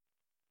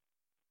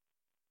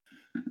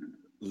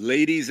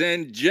Ladies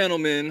and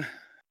gentlemen,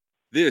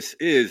 this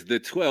is the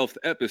 12th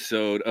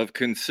episode of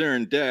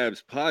Concerned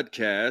Dabs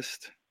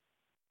podcast.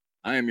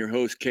 I am your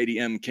host, Katie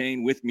M.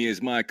 Kane. With me is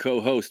my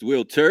co-host,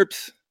 Will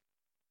Terps.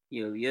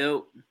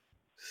 Yo.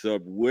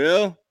 Sup,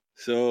 Will?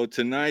 So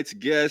tonight's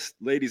guest,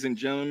 ladies and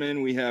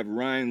gentlemen, we have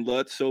Ryan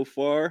Lutz so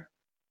far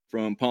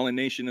from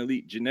Pollination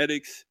Elite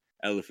Genetics,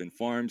 Elephant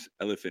Farms,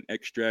 Elephant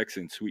Extracts,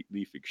 and Sweet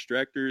Leaf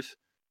Extractors.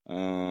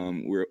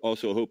 We're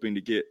also hoping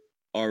to get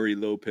Ari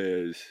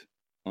Lopez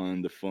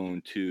on the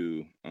phone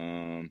too.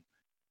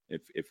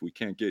 If we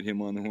can't get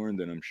him on the horn,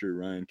 then I'm sure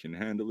Ryan can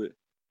handle it.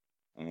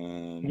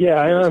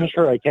 I'm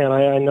sure I can.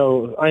 I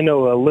know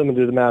a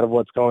limited amount of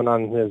what's going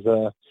on with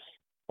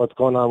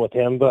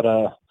him, but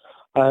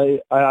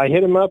I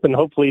hit him up and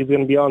hopefully he's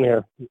going to be on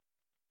here.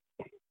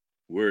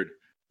 Word.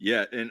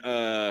 Yeah,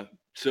 and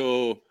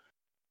so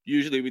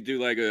usually we do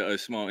like a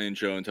small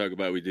intro and talk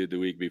about what we did the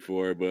week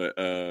before,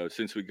 but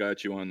since we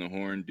got you on the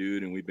horn,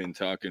 dude, and we've been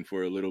talking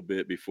for a little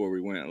bit before we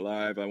went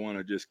live, I want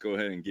to just go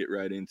ahead and get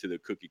right into the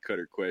cookie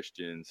cutter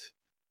questions.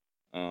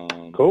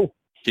 Cool.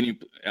 Can you?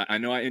 I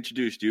know I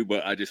introduced you,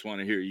 but I just want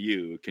to hear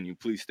you. Can you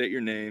please state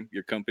your name,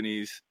 your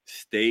company's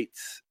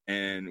states,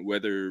 and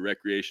whether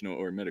recreational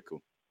or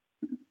medical?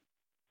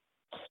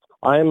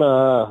 I'm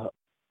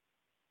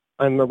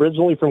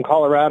originally from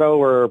Colorado,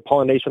 where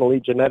Pollination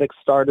Elite Genetics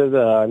started.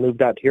 I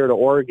moved out here to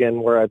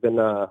Oregon, where I've been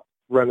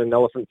running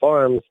Elephant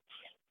Farms,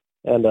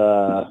 and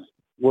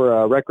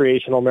we're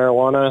recreational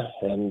marijuana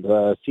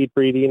and seed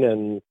breeding,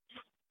 and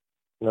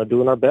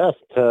doing our best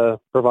to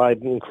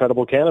provide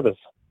incredible cannabis.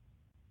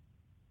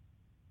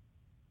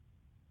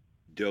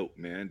 Dope,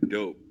 man.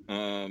 Dope.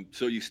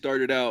 So you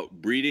started out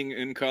breeding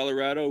in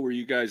Colorado. Were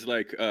you guys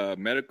like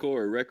medical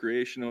or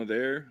recreational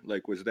there?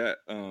 Like, was that?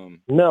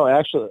 No,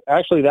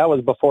 actually, that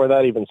was before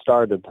that even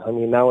started. I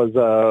mean, that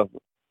was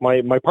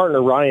my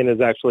partner Ryan is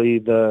actually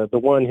the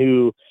one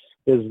who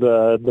is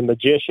the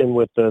magician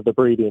with the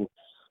breeding.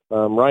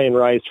 Ryan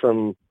Rice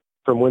from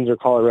Windsor,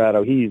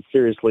 Colorado. He's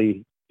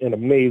seriously an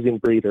amazing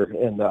breeder,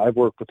 and I've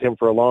worked with him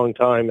for a long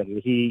time, and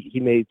he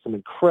made some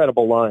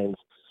incredible lines,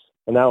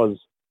 and that was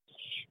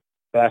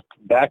back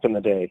in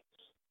the day.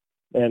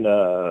 And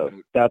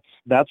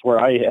that's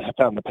where I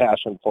found the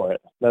passion for it.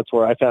 That's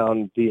where I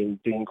found the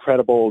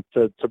incredible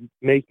to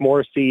make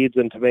more seeds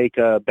and to make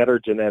better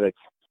genetics.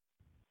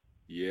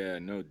 Yeah,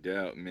 no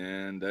doubt,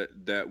 man.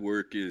 That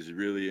work is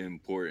really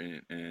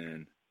important,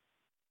 and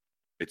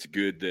it's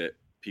good that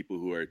people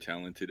who are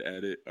talented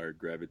at it are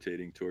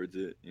gravitating towards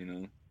it.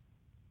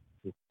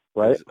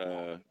 Right?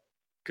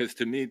 Because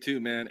to me too,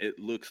 man, it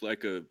looks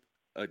like a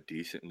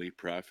decently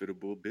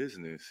profitable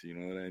business. You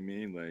know what I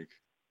mean? Like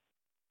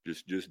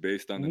just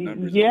based on the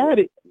numbers. Yeah.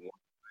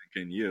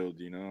 Can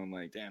yield. I'm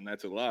like, damn,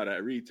 that's a lot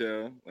at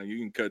retail. Like you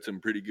can cut some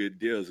pretty good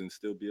deals and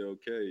still be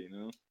okay.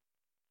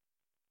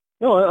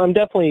 No, I'm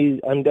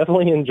definitely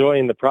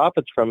enjoying the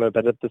profits from it,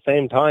 but at the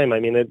same time, I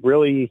mean,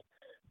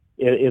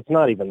 it's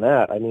not even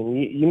that. I mean,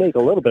 you make a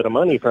little bit of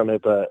money from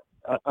it, but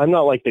I'm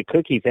not like the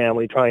Cookie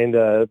family trying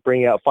to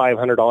bring out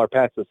 $500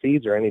 packs of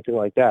seeds or anything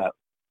like that,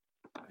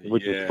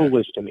 which is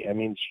foolish to me. I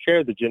mean,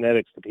 share the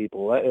genetics to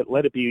people.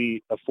 Let it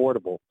be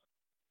affordable.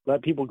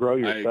 Let people grow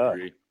your stuff.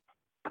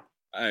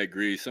 I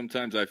agree.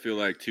 Sometimes I feel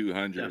like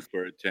 200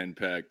 for a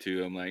 10-pack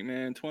too. I'm like,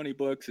 man,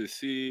 $20 a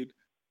seed.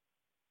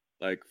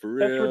 Like for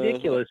real. That's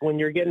ridiculous when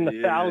you're getting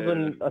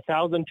 1,000,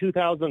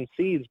 2,000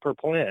 seeds per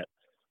plant.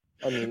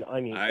 I mean,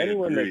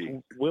 anyone that's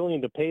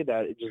willing to pay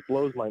that, it just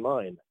blows my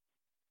mind.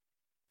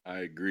 I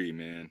agree,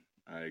 man.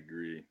 I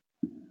agree.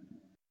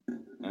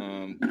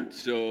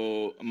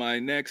 So my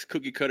next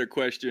cookie cutter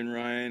question,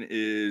 Ryan,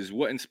 is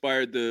what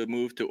inspired the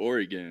move to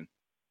Oregon?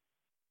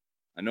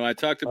 I know I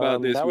talked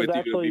about this with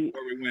you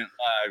before we went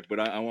live, but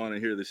I want to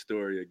hear the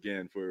story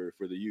again for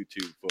the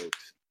YouTube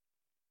folks.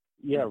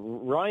 Yeah,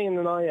 Ryan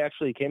and I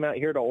actually came out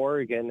here to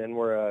Oregon, and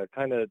we're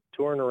kind of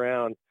touring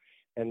around,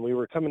 and we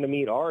were coming to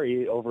meet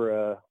Ari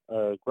over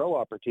a grow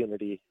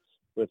opportunity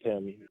with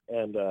him,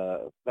 and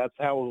that's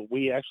how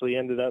we actually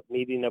ended up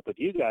meeting up with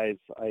you guys.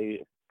 I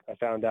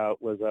found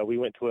out was we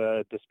went to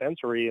a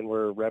dispensary and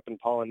we're repping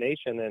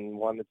Pollination and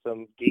wanted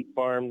some Geek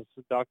Farms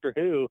Doctor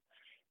Who,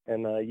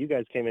 and you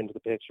guys came into the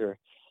picture.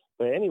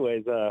 But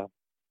anyways,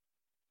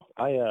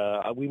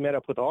 we met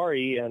up with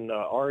Ari, and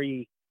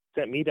Ari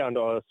sent me down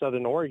to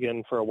Southern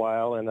Oregon for a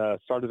while and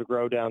started to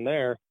grow down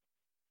there.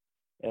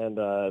 And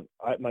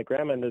my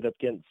grandma ended up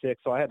getting sick,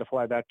 so I had to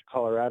fly back to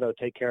Colorado,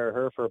 take care of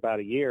her for about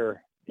a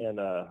year. And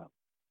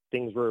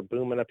things were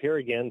booming up here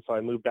again, so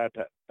I moved back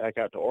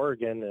out to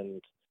Oregon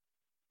and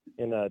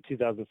in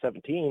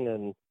 2017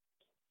 and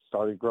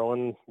started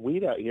growing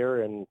weed out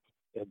here, and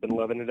have been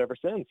loving it ever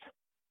since.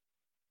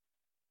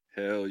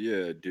 Hell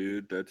yeah,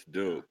 dude. That's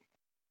dope.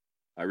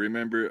 I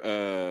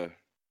remember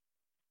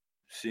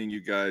seeing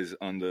you guys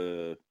on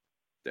the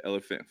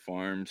Elephant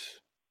Farms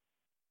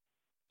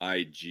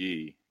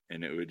IG,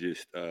 and it would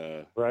just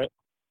right.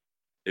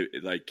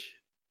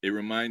 It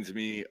reminds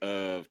me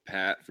of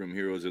Pat from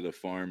Heroes of the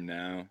Farm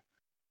now.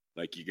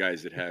 Like you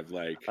guys that have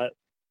like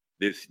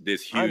this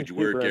I'm huge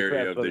super work area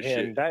impressed of with the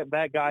him.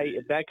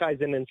 shit. That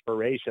guy's an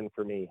inspiration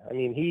for me. I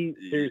mean, he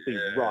seriously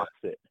Yeah. rocks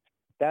it.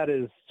 That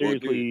is Well,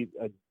 dude. seriously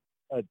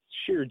a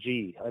sheer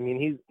G. I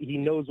mean, he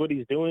knows what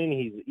he's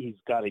doing. He's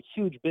got a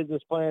huge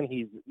business plan.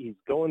 He's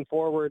going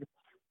forward.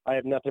 I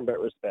have nothing but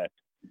respect.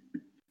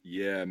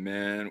 Yeah,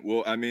 man.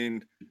 Well, I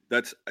mean,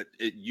 that's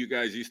it. You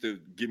guys used to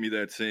give me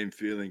that same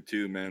feeling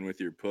too, man, with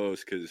your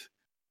posts, because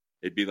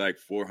it'd be like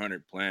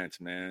 400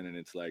 plants, man, and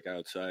it's like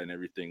outside and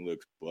everything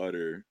looks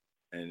butter,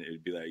 and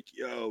it'd be like,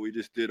 yo, we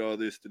just did all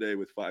this today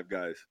with 5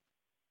 guys,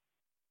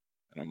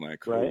 and I'm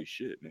like, Right? holy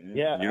shit, man.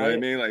 Yeah, You know what I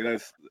mean? Like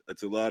that's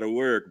a lot of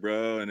work,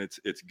 bro, and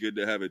it's good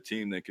to have a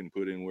team that can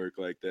put in work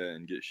like that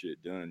and get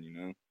shit done, you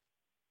know?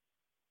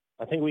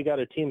 I think we got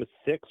a team of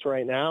 6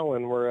 right now,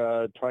 and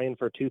we're trying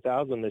for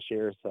 2,000 this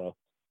year. So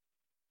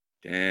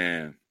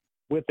Damn.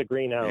 with the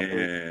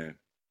greenhouse.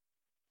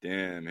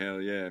 Damn,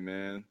 hell yeah,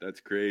 man. That's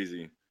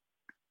crazy.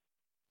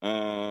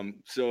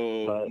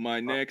 So But my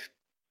next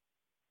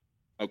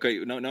okay,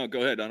 no, go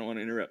ahead. I don't want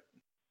to interrupt.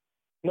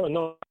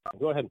 no,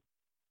 go ahead.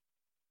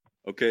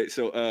 Okay,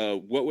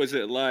 so what was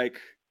it like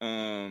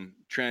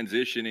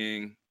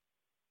transitioning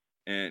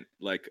and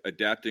like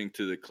adapting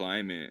to the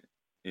climate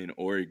in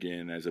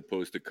Oregon as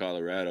opposed to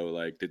Colorado?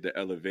 Like, did the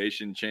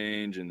elevation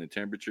change and the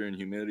temperature and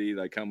humidity,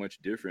 like how much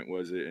different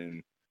was it?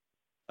 And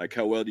like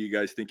how well do you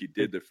guys think you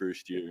did the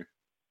first year?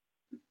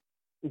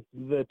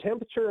 The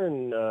temperature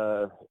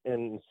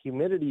and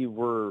humidity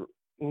were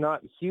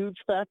not huge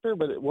factor,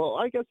 but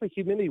I guess the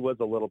humidity was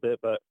a little bit,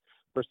 but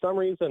for some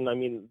reason, I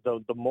mean,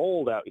 the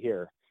mold out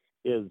here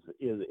is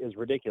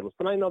ridiculous.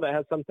 And I know that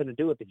has something to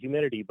do with the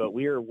humidity, but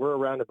we're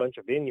around a bunch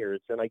of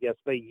vineyards, and I guess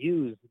they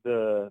use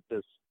the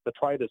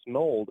detritus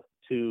mold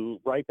to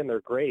ripen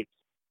their grapes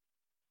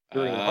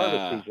during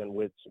harvest season,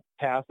 which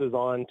passes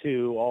on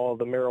to all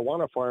the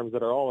marijuana farms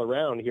that are all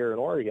around here in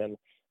Oregon.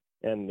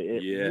 And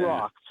it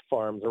rocks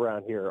farms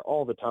around here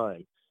all the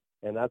time.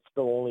 And that's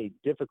the only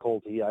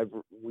difficulty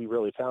we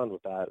really found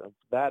with that.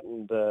 That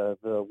and the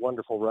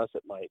wonderful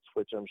russet mites,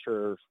 which I'm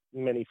sure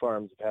many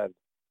farms have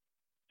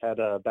had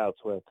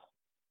bouts with.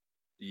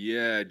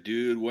 Yeah,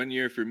 dude. One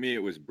year for me,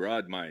 it was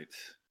broad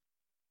mites.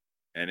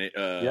 And it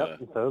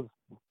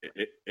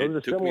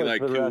took me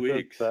like 2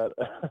 weeks.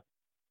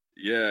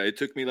 Yeah, it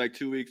took me like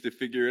 2 weeks to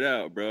figure it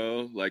out,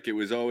 bro. Like it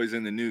was always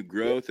in the new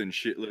growth and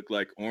shit looked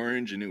like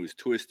orange and it was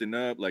twisting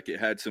up like it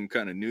had some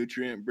kind of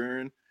nutrient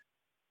burn.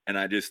 And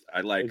I'm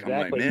like,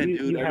 man,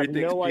 dude, you have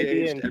everything's no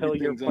idea pH, until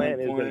your everything's plant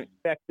on is point.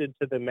 infected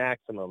to the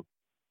maximum.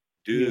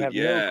 Dude, you have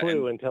no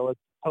clue until it's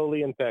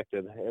totally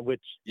infected,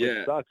 which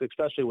sucks,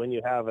 especially when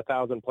you have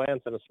 1,000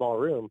 plants in a small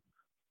room.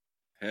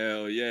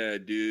 Hell yeah,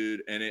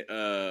 dude. And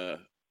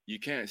you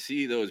can't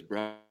see those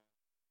broad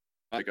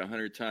like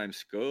 100 times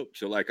scope.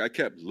 So like I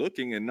kept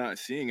looking and not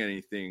seeing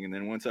anything. And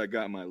then once I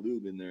got my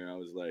lube in there, I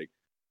was like,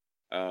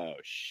 oh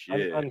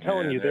shit. I'm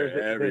telling you, there's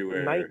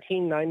everywhere.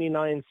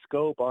 $19.99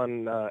 scope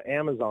on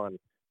Amazon.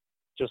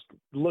 Just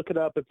look it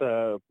up. It's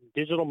a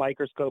digital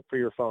microscope for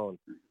your phone.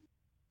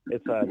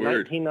 It's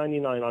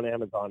 $19.99 on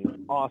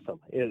Amazon. Awesome.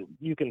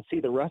 You can see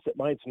the russet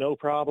mites, no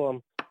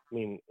problem. I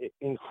mean,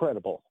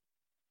 incredible.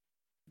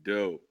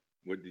 Dope.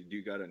 Did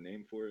you got a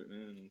name for it,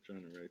 man? I'm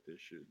trying to write this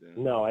shit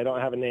down. No, I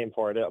don't have a name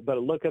for it, but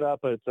look it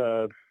up. It's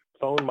a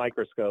phone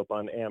microscope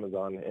on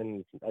Amazon,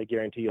 and I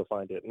guarantee you'll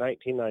find it.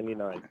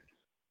 $19.99.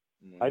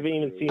 I've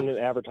even seen it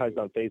advertised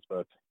on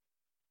Facebook.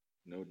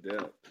 No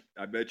doubt.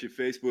 I bet you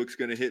Facebook's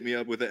going to hit me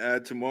up with an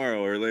ad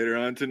tomorrow or later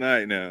on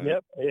tonight now.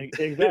 Yep,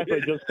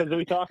 exactly, just because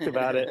we talked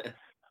about it.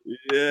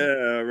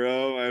 Yeah,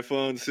 bro. My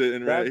phone's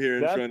sitting right here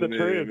in front of me.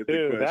 That's the truth,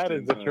 too. That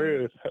is the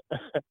truth.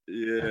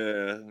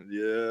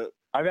 Yeah.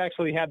 I've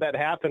actually had that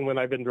happen when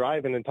I've been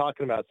driving and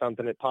talking about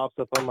something. It pops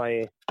up on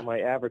my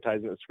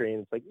advertisement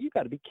screen. It's like, you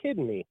got to be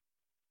kidding me.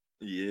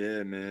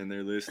 Yeah, man.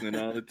 They're listening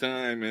all the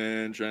time,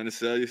 man. Trying to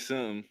sell you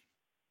something.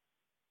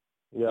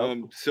 Yeah.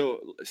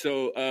 So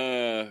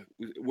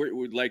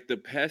were like the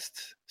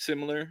pests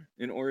similar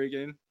in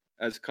Oregon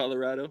as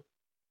Colorado?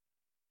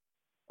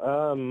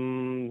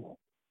 I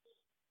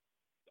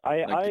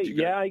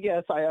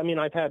guess. I mean,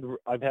 I've had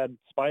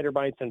spider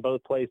bites in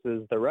both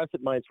places. The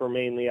russet mites were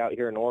mainly out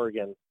here in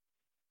Oregon,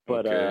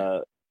 but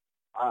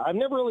I've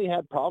never really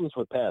had problems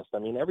with pests. I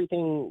mean,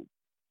 everything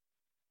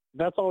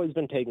that's always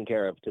been taken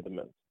care of for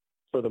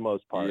the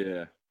most part.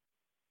 Yeah.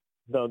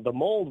 The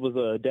mold was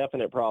a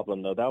definite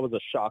problem, though. That was a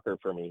shocker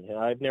for me.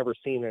 I've never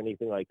seen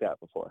anything like that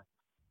before.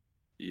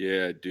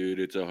 Yeah, dude,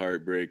 it's a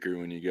heartbreaker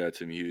when you got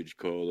some huge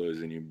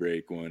colas and you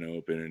break one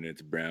open and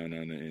it's brown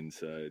on the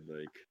inside.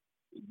 Like,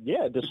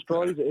 yeah, it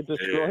destroys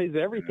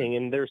everything,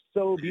 and they're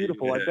so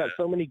beautiful. Yeah. I've got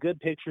so many good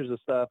pictures of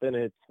stuff, and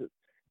it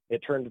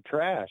turned to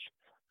trash.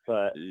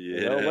 But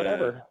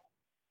whatever.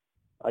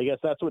 I guess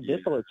that's what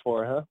distillate's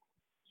for, huh?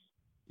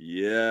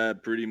 Yeah,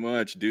 pretty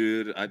much,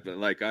 dude. I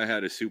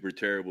had a super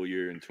terrible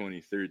year in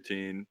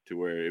 2013 to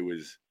where it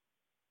was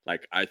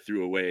like I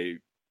threw away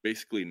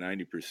basically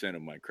 90%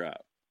 of my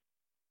crop.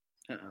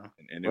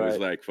 And it was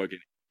like fucking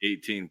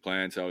 18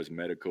 plants. I was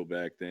medical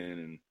back then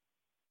and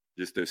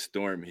just a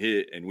storm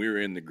hit, and we were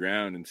in the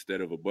ground instead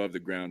of above the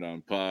ground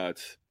on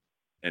pots,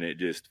 and it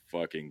just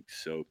fucking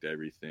soaked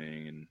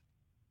everything.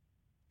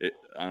 And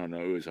I don't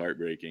know, it was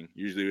heartbreaking.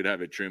 Usually we'd have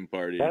a trim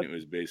party, and it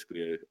was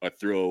basically a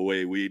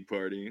throwaway weed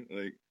party.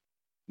 Like,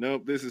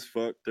 nope, this is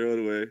fucked, throw it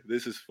away.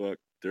 This is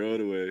fucked, throw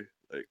it away.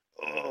 Like,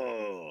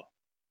 oh.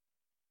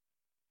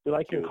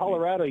 Like in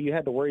Colorado, you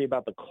had to worry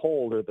about the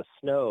cold or the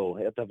snow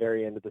at the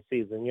very end of the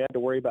season. You had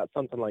to worry about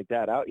something like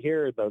that. Out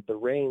here, the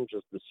rain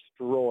just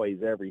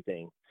destroys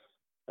everything.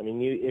 I mean,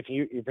 if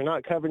you're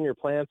not covering your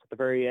plants at the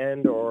very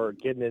end or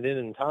getting it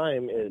in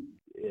time,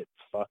 it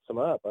fucks them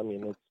up. I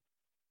mean,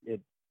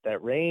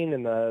 that rain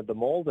and the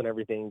mold and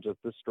everything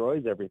just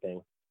destroys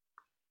everything.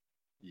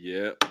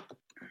 Yep.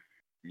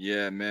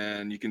 Yeah,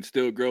 man. You can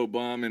still grow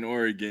bomb in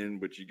Oregon,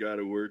 but you got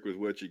to work with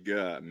what you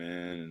got,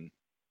 man.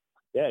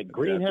 Yeah,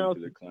 greenhouse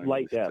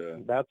light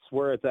depth. That's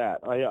where it's at.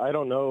 I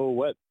don't know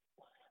what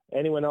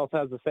anyone else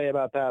has to say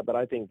about that, but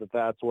I think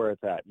that's where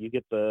it's at. You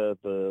get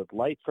the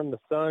light from the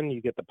sun,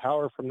 you get the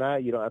power from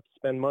that. You don't have to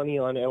spend money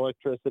on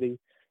electricity,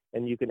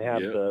 and you can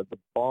have the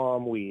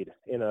bomb weed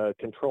in a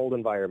controlled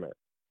environment.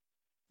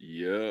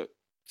 Yep.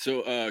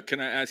 So can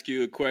I ask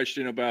you a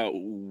question about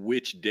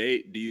which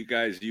date do you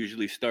guys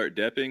usually start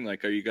depping?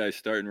 Like, are you guys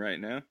starting right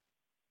now?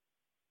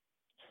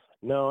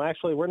 No,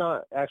 actually, we're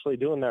not actually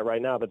doing that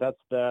right now, but that's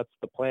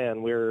the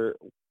plan. We're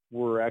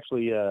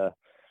actually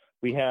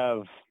we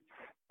have,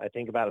 I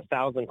think, about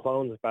 1,000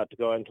 clones about to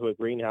go into a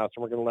greenhouse,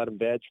 and we're going to let them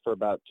veg for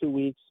about 2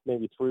 weeks,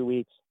 maybe 3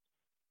 weeks,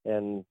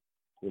 and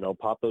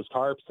pop those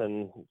tarps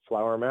and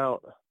flower them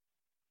out.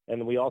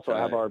 And we also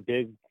have our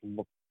big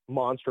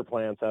monster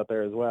plants out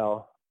there as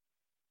well.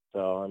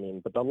 So I mean,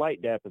 but the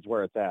light depth is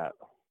where it's at.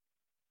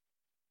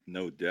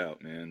 No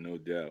doubt, man. No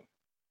doubt.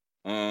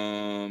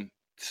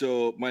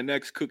 So my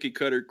next cookie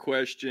cutter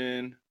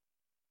question,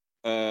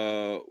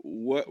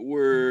 what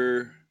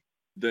were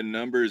the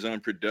numbers on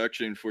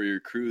production for your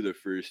crew the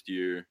first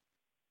year?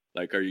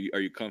 Like, are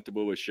you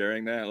comfortable with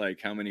sharing that? Like,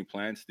 how many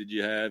plants did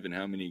you have, and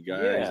how many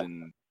guys,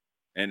 and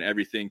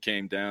everything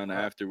came down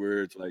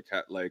afterwards?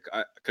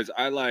 Because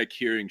I like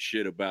hearing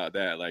shit about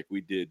that. Like,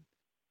 we did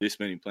this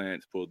many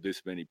plants, pulled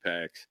this many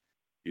packs,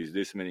 used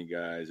this many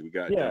guys, we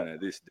got done at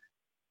this day.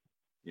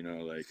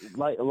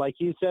 Like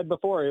you said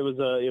before, it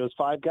was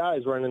 5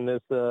 guys running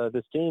this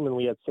team, and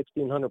we had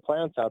 1,600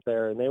 plants out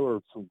there, and they were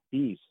some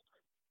beasts,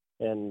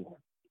 and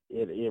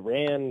it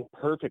ran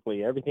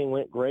perfectly. Everything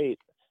went great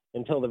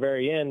until the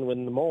very end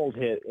when the mold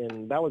hit,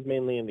 and that was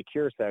mainly in the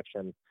cure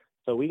section.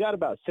 So we got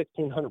about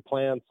 1,600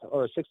 plants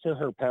or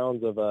 1,600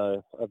 pounds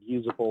of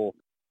usable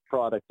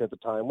product at the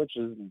time, which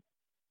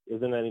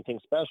isn't anything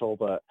special,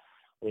 but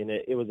I mean,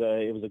 it was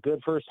a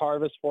good first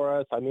harvest for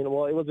us. I mean,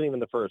 well, it wasn't even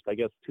the first. I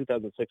guess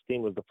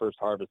 2016 was the first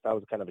harvest. That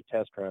was kind of a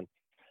test run.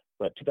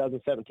 But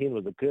 2017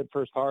 was a good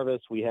first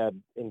harvest. We had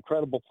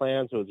incredible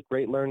plants. It was a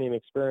great learning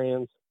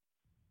experience.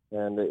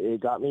 And it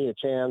got me a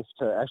chance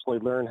to actually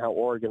learn how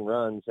Oregon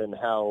runs and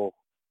how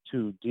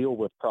to deal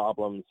with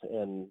problems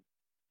and,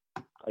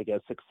 I guess,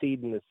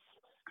 succeed in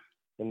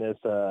this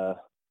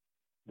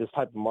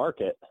type of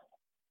market.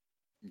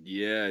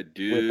 Yeah,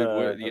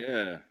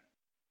 dude.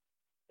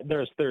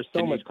 There's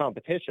so much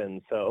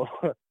competition, so.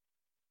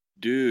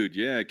 Dude,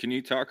 yeah. Can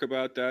you talk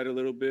about that a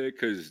little bit?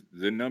 Because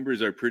the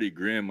numbers are pretty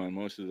grim on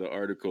most of the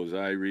articles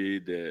I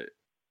read.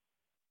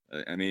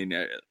 I mean,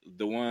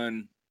 the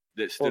one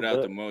that stood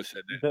out the most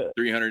said that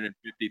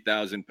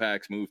 350,000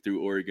 packs moved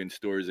through Oregon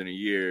stores in a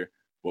year,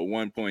 but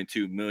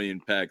 1.2 million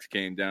packs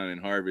came down in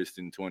harvest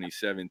in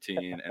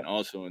 2017 and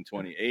also in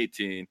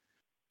 2018.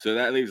 So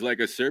that leaves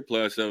like a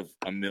surplus of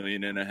 1.5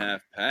 million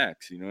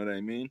packs. You know what I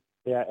mean?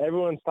 Yeah,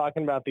 everyone's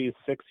talking about these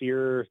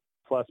 6-year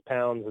plus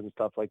pounds and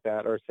stuff like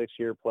that, or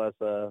 6-year plus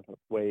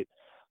weight.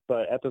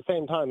 But at the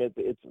same time, it's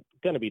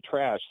going to be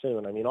trash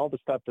soon. I mean, all the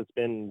stuff that's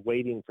been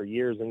waiting for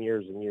years and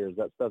years and years,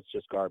 that stuff's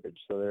just garbage.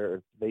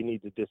 So they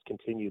need to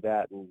discontinue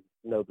that and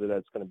know that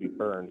that's going to be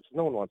burned.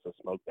 No one wants to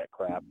smoke that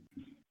crap.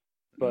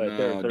 But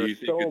there's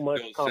so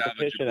much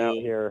competition out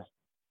here.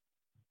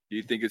 Do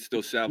you think it's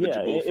still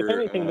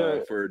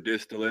salvageable for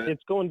distillate?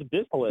 It's going to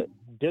distillate.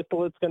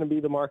 Distillate's going to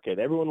be the market.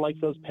 Everyone likes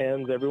those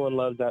pens. Everyone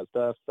loves that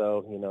stuff.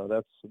 So,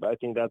 I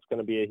think that's going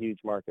to be a huge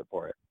market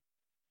for it.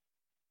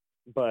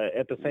 But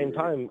at the same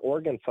time,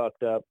 Oregon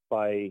fucked up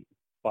by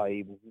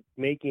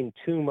making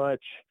too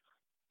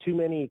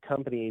many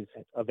companies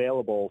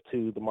available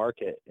to the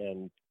market,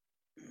 and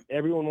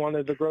everyone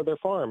wanted to grow their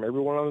farm.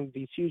 Everyone wanted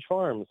these huge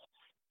farms,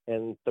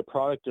 and the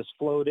product just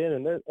flowed in.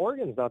 And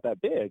Oregon's not that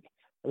big.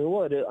 I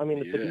mean,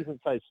 it's a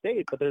decent-sized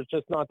state, but there's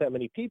just not that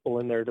many people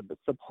in there to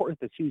support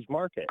this huge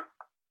market.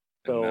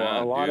 So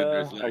a lot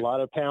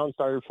of pounds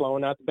started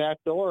flowing out the back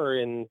door,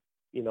 and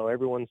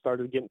everyone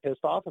started getting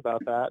pissed off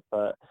about that.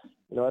 But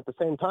at the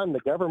same time, the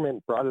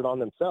government brought it on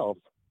themselves.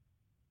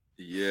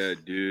 Yeah,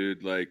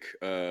 dude. Like,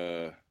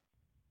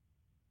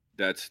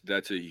 that's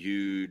a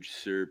huge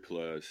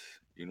surplus.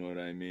 You know what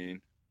I mean?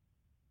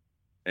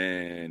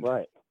 And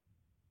right.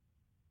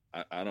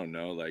 I don't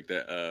know, like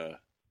that.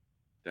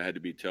 That had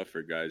to be tough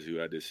for guys who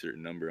had this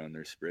certain number on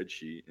their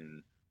spreadsheet,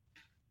 and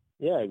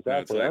Yeah, No, it's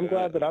exactly. like, I'm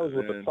glad that I was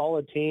with a man.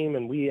 solid team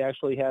and we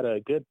actually had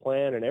a good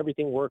plan and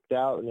everything worked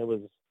out. And it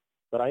was,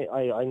 but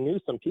I knew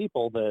some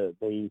people that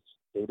they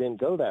didn't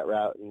go that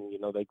route, and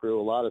they grew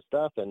a lot of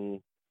stuff,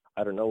 and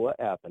I don't know what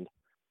happened.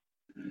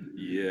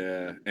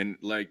 Yeah, and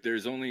like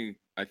there's only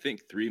I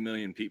think 3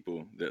 million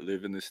people that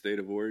live in the state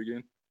of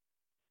Oregon.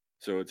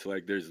 So it's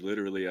like there's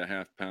literally a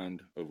half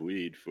pound of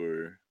weed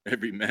for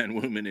every man,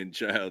 woman, and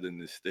child in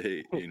the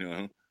state, you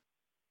know?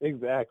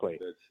 Exactly.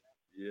 That's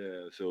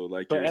yeah, so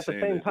like But you're at the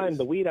saying same that time, the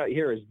there's weed out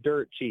here is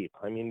dirt cheap.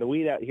 I mean, the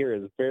weed out here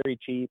is very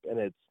cheap, and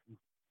it's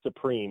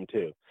supreme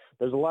too.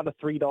 There's a lot of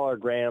 $3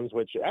 grams,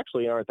 which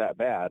actually aren't that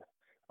bad.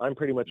 I'm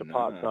pretty much a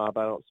pot nah. snob.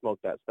 I don't smoke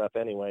that stuff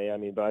anyway. I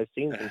mean, but I've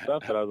seen some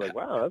stuff that I was like,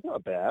 wow, that's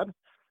not bad.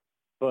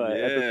 But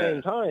at the same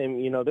Yeah.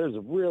 time, there's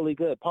really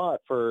good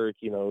pot for,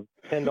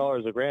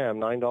 $10 a gram,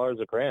 $9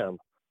 a gram.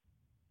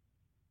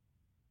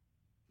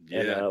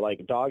 And Yeah.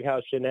 like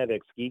Doghouse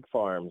Genetics, Geek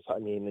Farms, I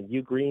mean,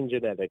 U Green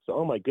Genetics.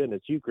 Oh my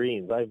goodness, U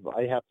Greens. I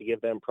have to give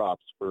them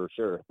props for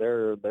sure.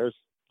 They're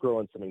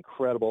growing some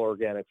incredible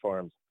organic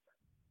farms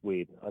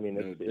weed. I mean,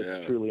 No it's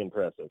doubt. truly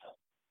impressive.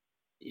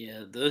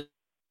 Yeah, those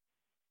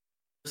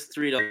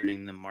 $3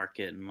 in the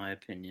market, in my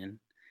opinion.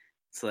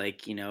 It's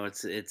like,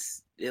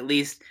 it's at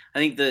least I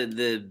think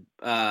the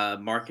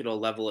market will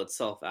level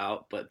itself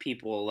out, but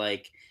people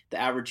like the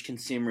average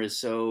consumer is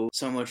so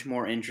much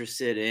more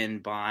interested in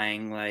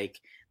buying like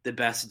the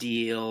best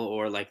deal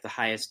or like the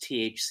highest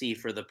THC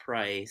for the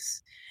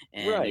price.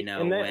 And Right.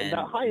 And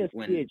the highest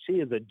when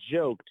THC is a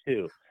joke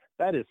too.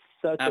 That is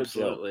such a joke.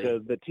 absolutely.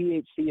 The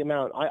THC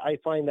amount, I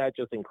find that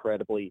just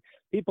incredibly.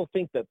 People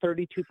think that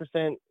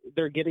 32%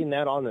 they're getting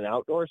that on an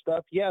outdoor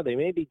stuff. Yeah, they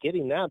may be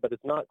getting that, but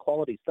it's not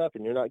quality stuff,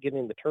 and you're not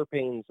getting the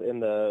terpenes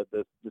and the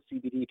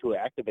CBD to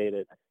activate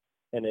it.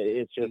 And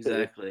it's just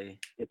Exactly.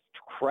 it's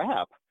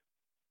crap.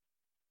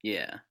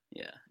 Yeah,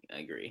 I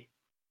agree.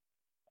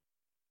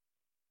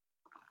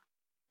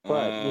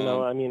 But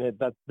Um, I mean,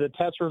 that the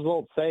test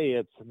results say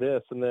it's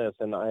this and this,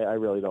 and I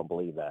really don't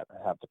believe that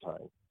half the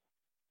time.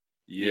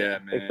 yeah, Yeah.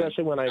 man.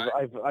 Especially when I,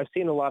 I've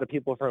seen a lot of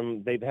people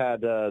they've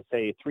had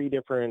say 3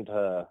 different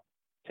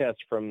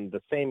tests from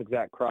the same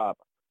exact crop,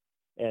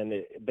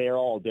 and they're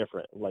all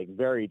different, like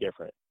very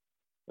different.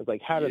 It's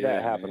like, how did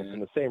that yeah, happen? It's in man.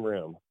 the same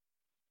room.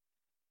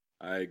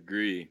 I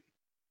agree.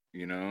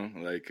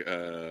 Like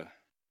the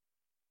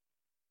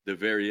How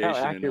variation and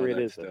all accurate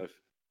that is it? stuff.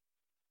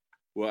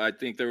 Well, I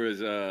think there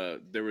was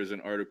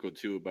an article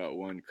too about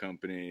one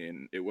company,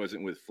 and it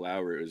wasn't with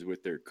flour; it was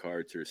with their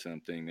carts or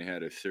something. They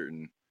had a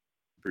certain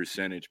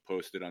percentage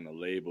posted on the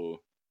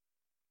label,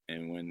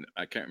 and when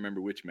I can't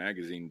remember which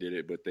magazine did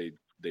it, but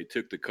they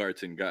took the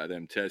carts and got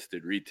them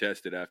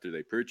retested after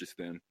they purchased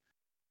them,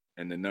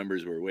 and the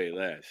numbers were way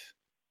less.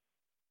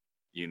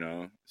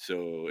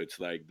 So it's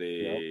like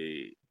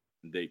Yep.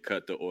 they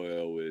cut the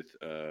oil with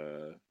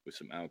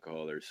some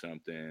alcohol or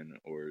something,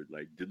 or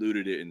like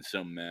diluted it in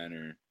some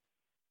manner,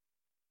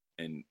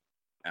 and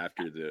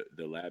after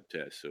the lab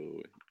test,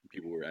 so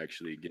people were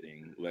actually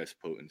getting less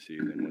potency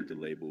than what the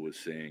label was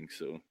saying.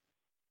 So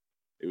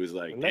it was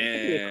like, And that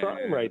should be a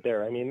crime right damn.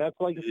 there. I mean, that's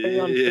like say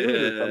on food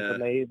or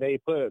something. Yeah. They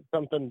put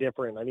something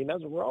different. I mean,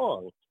 that's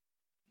wrong.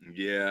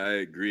 Yeah, I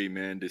agree,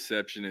 man.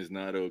 Deception is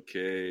not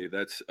okay.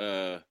 That's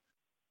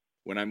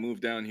when I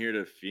moved down here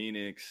to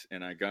Phoenix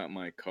and I got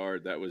my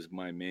card, that was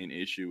my main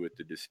issue with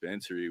the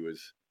dispensary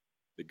was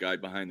the guy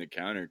behind the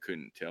counter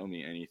couldn't tell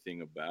me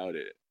anything about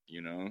it.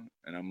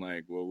 And I'm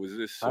like, well, was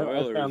this I've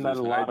soil or was found that this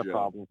a lot of hydro?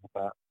 problems with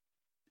that.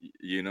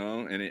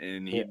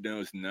 And he Yeah.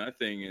 knows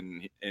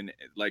nothing, and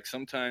like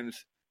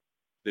sometimes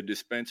the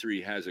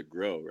dispensary has a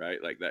grow,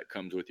 right? Like that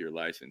comes with your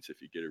license.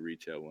 If you get a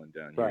retail one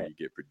down here, Right. you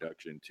get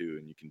production too,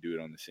 and you can do it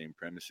on the same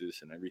premises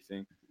and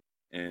everything.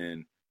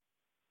 And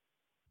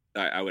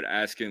I would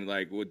ask him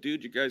like, well,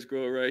 dude, you guys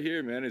grow it right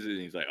here, man. Is it?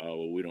 And he's like, oh,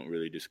 well, we don't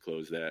really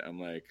disclose that.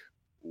 I'm like,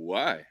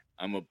 why?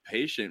 I'm a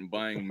patient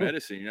buying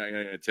medicine. You're not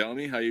gonna tell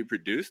me how you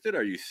produced it?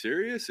 Are you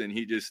serious? And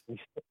he just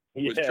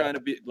was Yeah. trying to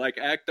be like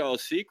act all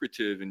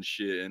secretive and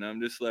shit. And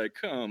I'm just like,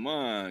 come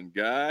on,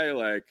 guy.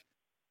 Like,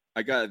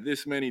 I got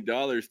this many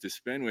dollars to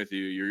spend with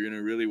you. You're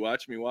gonna really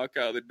watch me walk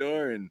out the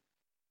door? And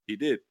he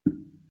did.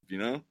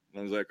 And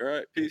I was like, all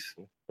right, peace.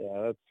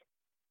 Yeah. That's.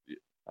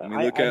 I mean,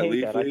 look I at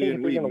hate that. I Leafly think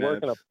and Weed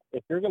Maps.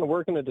 if you're going to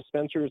work in a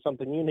dispensary or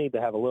something, you need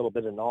to have a little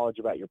bit of knowledge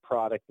about your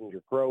product and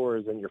your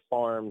growers and your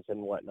farms and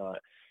whatnot.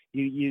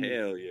 You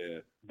Hell yeah.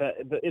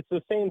 it's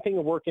the same thing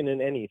of working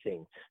in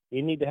anything.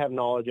 You need to have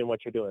knowledge in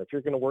what you're doing. If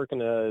you're going to work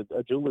in a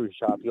jewelry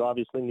shop, you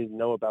obviously need to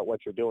know about what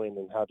you're doing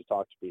and how to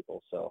talk to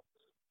people. So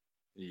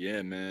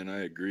Yeah, man,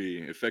 I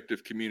agree.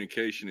 Effective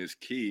communication is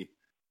key.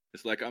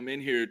 It's like I'm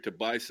in here to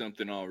buy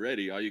something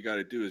already. All you got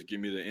to do is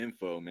give me the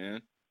info,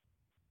 man.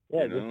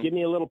 yeah, You just know? give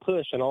me a little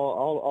push and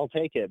I'll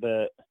take it.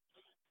 But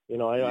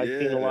I've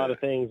seen a lot Yeah. of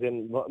things,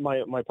 and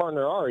my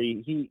partner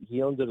Ari,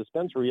 he owns a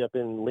dispensary up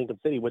in Lincoln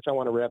City, which I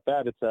want to rep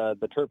that. It's the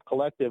Terp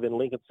Collective in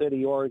Lincoln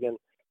City, Oregon.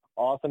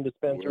 Awesome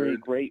dispensary,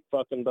 Word. great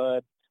fucking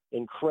bud,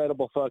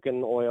 incredible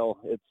fucking oil.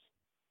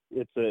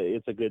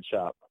 It's a good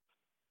shop.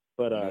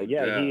 But No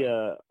yeah,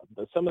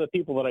 doubt. some of the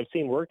people that I've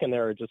seen working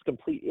there are just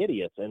complete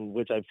idiots, and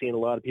which I've seen a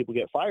lot of people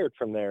get fired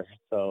from there.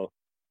 So,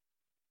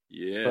 but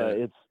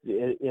Yeah.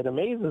 it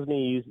amazes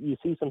me. You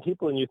see some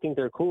people and you think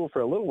they're cool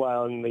for a little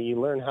while, and then you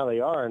learn how they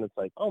are, and it's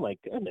like, oh my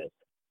goodness,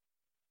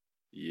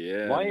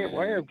 Yeah, why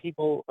are man.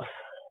 people?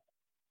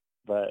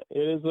 But it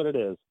is what it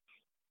is.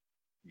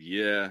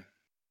 Yeah.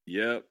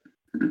 Yep.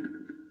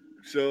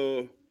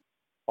 So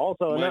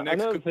Also, my next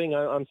another thing,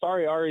 I'm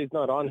sorry Ari's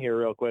not on here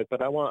real quick,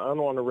 but I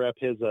want to rep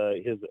his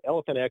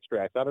elephant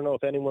extract. I don't know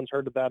if anyone's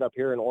heard of that up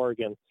here in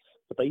Oregon,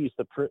 but they used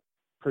to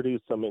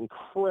produce some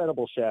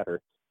incredible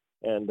shatter,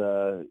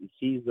 and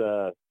he's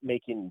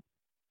making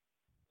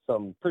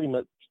some pretty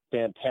much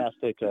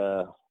fantastic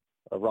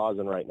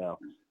rosin right now.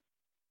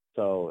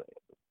 So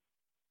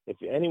if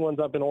anyone's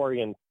up in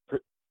Oregon,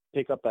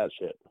 pick up that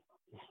shit.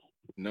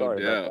 no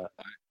Sorry about doubt.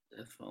 that.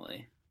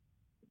 Definitely.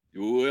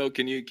 Will,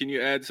 can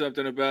you add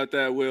something about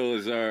that? Will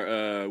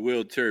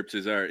Terps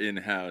is our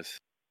in-house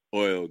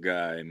oil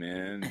guy,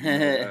 man.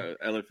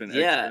 Elephant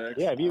Yeah,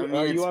 extracts. Yeah, I mean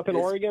are you up in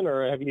it's Oregon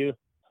or have you?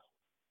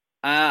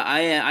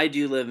 I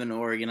do live in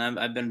Oregon.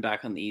 I've been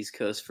back on the East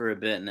Coast for a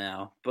bit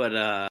now, but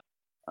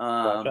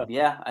Gotcha.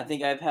 yeah, I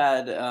think I've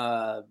had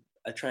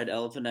I tried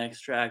elephant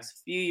extracts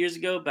a few years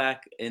ago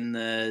back in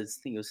I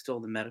think it was still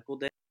the medical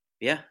day.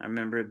 Yeah, I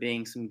remember it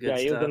being some Yeah, good it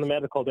was in stuff. the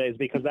medical days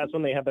because that's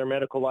when they had their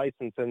medical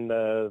license, and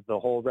the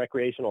whole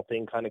recreational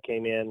thing kind of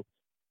came in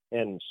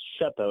and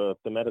shut the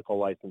medical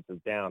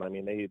licenses down. I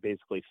mean, they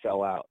basically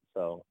fell out.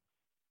 So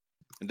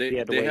he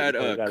had to They wait had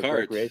until he got his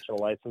carts. recreational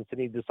license, and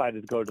he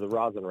decided to go to the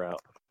rosin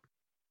route.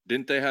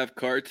 Didn't they have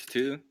carts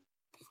too?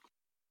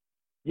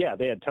 Yeah,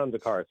 they had tons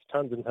of carts,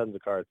 tons and tons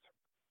of carts.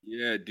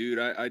 Yeah, dude,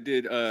 I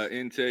did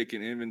intake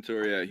and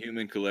inventory at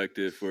Human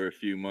Collective for a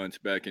few months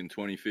back in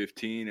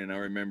 2015, and I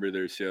remember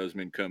their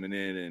salesmen coming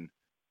in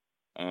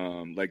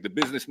and like the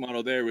business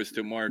model there was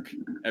to mark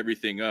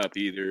everything up,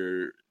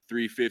 either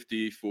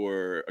 350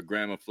 for a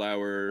gram of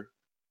flour,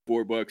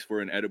 $4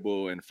 for an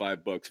edible, and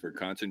 $5 for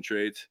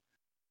concentrates.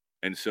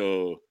 And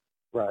so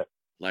Right.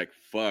 like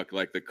fuck,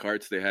 like the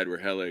carts they had were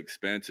hella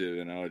expensive,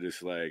 and I was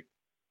just like,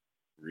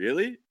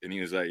 really? And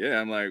he was like, yeah.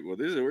 I'm like, well,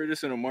 we're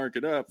just gonna mark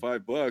it up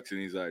 $5. And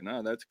he's like,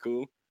 no, that's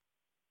cool.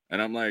 And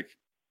I'm like,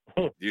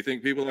 do you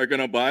think people are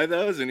gonna buy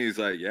those? And he's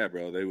like, yeah,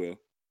 bro, they will.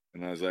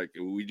 And I was like,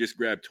 we just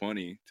grabbed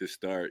 20 to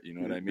start, you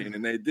know what I mean?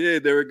 And they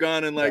did. They were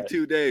gone in like Right.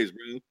 2 days,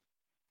 bro.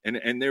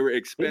 And they were People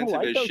expensive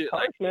like as those shit,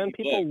 like carts, man.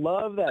 80 People bucks,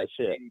 love that like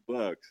shit. 80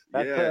 bucks.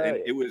 That's Yeah, and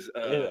it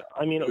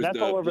I mean, was that's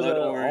the blood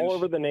all orange.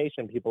 over the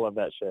nation. People love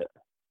that shit.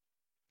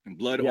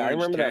 Blood Yeah, I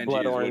orange remember that tangy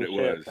blood is what orange it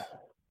shit. was.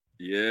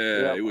 Yeah,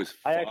 Yep. it was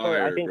I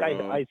fire, think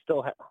bro. I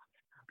still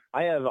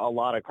I have a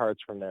lot of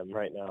carts from them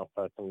right now,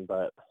 fucking,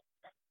 but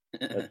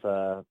it's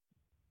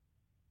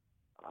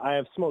I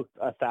have smoked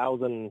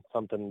 1,000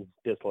 something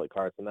distillate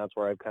carts, and that's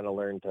where I've kind of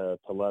learned to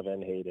love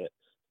and hate it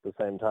at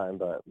the same time.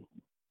 But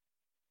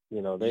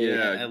you know,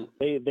 Yeah,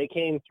 they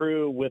came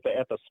through with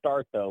at the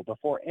start though,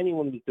 before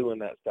anyone was doing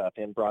that stuff,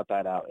 and brought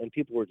that out, and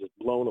people were just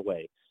blown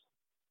away.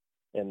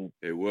 And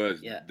it was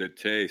yeah. the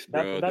taste,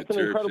 bro. The that's an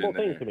terps incredible in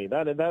thing there. to me.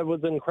 That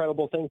was an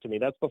incredible thing to me.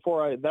 That's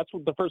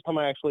the first time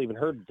I actually even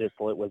heard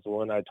distillate was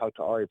when I talked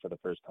to Ari for the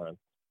first time.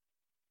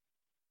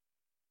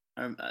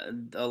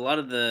 A lot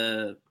of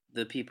the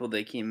people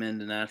that came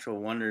into Natural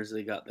Wonders,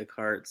 they got the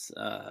carts,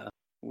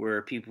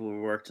 were people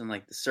who worked in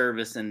like the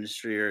service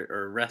industry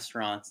or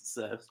restaurants and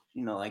stuff.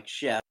 You know, like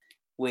chefs,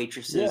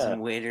 waitresses, Yeah.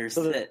 and waiters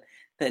So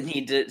that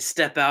need to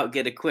step out,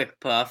 get a quick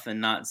puff, and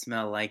not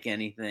smell like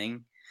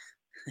anything.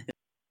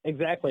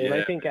 exactly, and I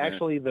Yeah, think man.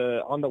 actually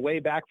on the way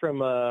back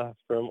from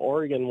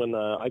Oregon when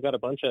I got a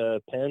bunch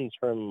of pens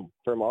from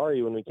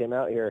Ari when we came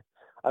out here,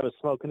 I was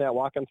smoking that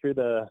walking through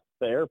the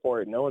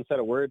airport. No one said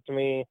a word to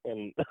me,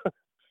 and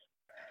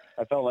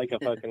I felt like I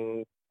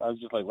was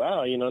just like,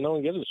 wow, you know, no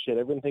one gives a shit.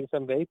 Everyone thinks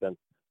I'm vaping.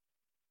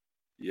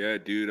 Yeah,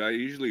 dude. I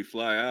usually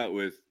fly out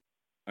with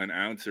an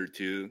ounce or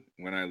two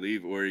when I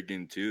leave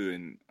Oregon too,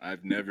 and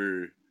I've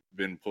never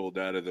been pulled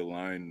out of the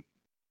line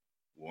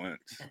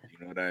once. You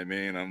know what I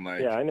mean? I'm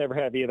like, Yeah, I never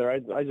have either.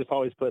 I just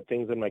always put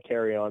things in my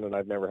carry-on, and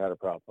I've never had a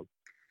problem.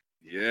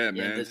 yeah, Yeah,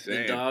 man, the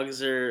same.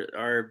 dogs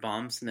are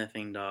bomb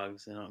sniffing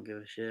dogs. They don't give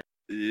a shit.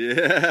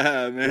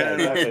 Yeah, man. Yeah,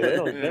 exactly. They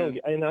don't. Man.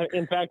 And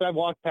in fact, I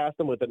walked past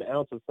them with an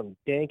ounce of some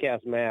dank ass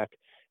Mac,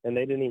 and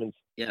they didn't even.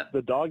 Yep.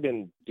 The dog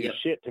didn't do Yep.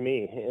 shit to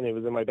me, and it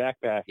was in my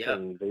backpack, Yep.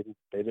 and they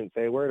didn't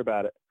say a word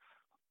about it.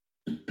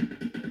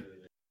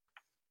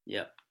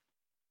 Yep.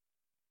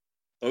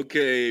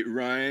 Okay,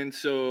 Ryan.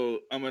 So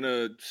I'm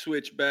gonna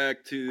switch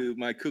back to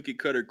my cookie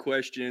cutter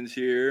questions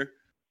here.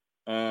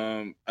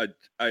 I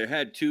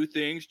had two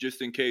things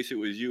just in case it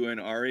was you and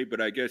Ari,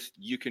 but I guess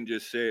you can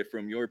just say it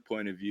from your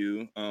point of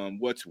view.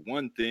 What's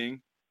one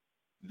thing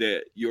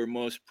that you're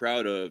most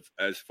proud of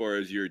as far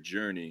as your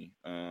journey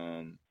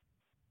in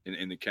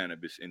the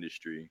cannabis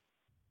industry?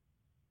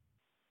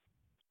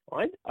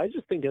 I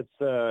just think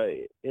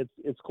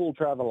it's cool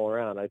traveling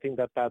around. I think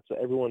that's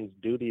everyone's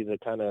duty to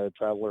kind of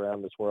travel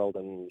around this world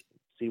and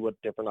see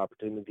what different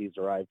opportunities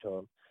arrive to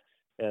them.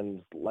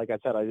 And like I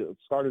said, I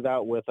started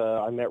out with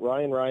I met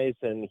Ryan Rice,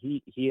 and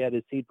he had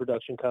his seed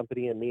production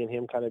company, and me and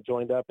him kind of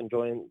joined up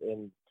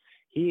and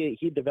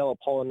he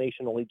developed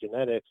Pollination Elite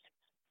Genetics,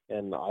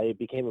 and I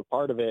became a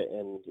part of it,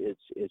 and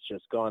it's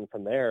just gone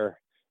from there.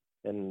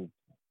 And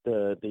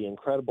the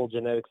incredible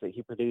genetics that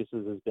he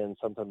produces has been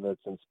something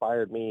that's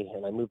inspired me.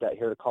 And I moved out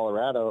here to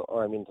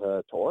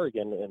to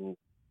Oregon, and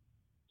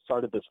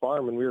started this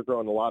farm, and we were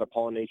growing a lot of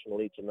Pollination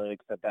Elite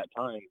Genetics at that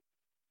time.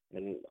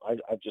 And I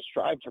just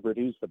strive to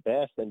produce the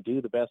best and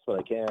do the best that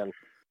I can.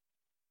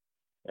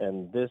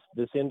 And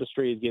this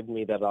industry has given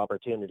me that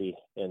opportunity,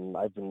 and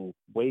I've been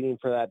waiting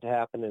for that to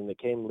happen, and it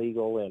came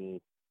legal,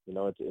 and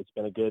it's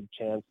been a good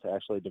chance to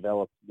actually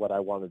develop what I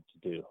wanted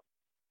to do.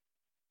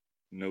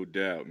 No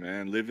doubt,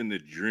 man. Living the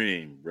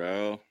dream,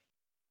 bro.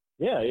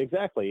 Yeah,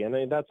 exactly. And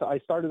I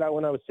started out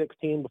when I was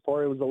 16,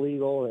 before it was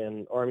illegal,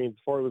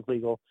 before it was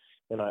legal,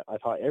 and I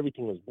thought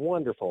everything was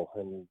wonderful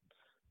and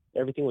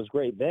everything was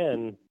great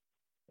then.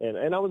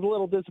 And I was a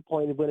little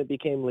disappointed when it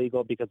became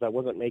legal, because I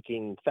wasn't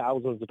making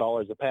thousands of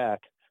dollars a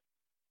pack.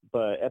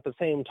 But at the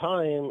same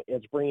time,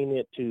 it's bringing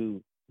it to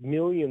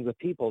millions of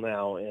people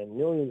now, and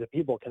millions of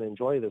people can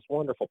enjoy this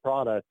wonderful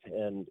product,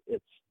 and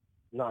it's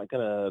not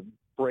going to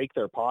break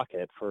their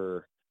pocket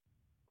for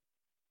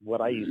what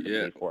I used to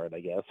pay for it,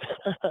 I guess.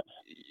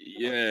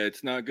 Yeah,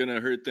 it's not going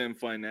to hurt them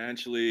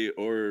financially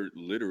or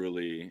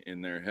literally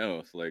in their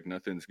health. Like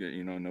nobody's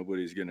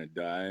going to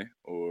die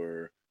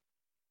or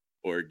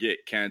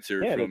get cancer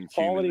from it's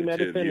quality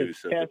cumulative medicine. use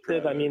It's of the tested.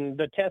 product. I mean,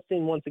 the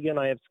testing, once again,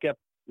 I have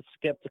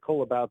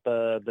skeptical about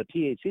the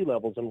THC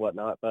levels and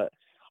whatnot, but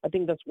I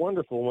think that's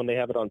wonderful when they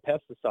have it on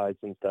pesticides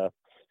and stuff,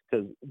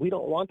 because we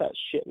don't want that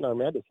shit in our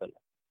medicine.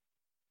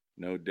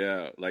 No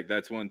doubt. Like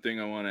that's one thing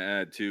I want to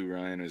add too,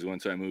 Ryan, is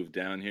once I moved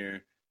down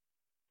here,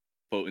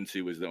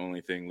 potency was the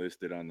only thing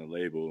listed on the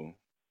label.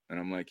 And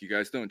I'm like, you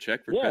guys don't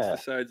check for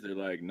pesticides? They're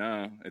like,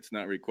 nah, it's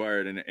not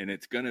required. And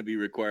it's going to be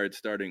required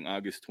starting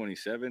August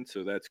 27th.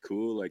 So that's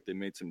cool. Like they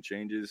made some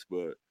changes,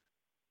 but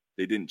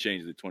they didn't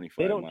change the 25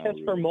 They don't mile test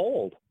rule. for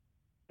mold.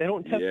 They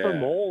don't test for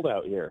mold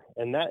out here.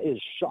 And that is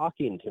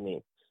shocking to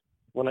me.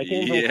 When I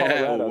came from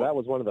Colorado, that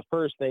was one of the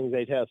first things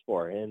they test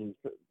for. And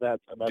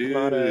that's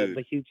not a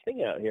huge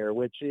thing out here,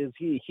 which is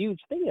a huge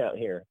thing out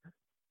here.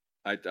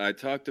 I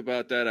talked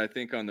about that, I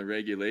think, on the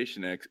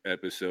regulation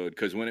episode,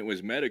 because when it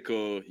was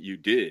medical,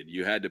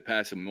 you had to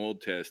pass a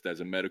mold test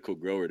as a medical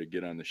grower to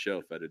get on the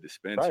shelf at a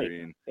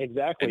dispensary. Right.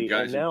 Exactly.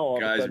 And now all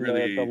of a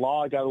sudden the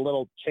law got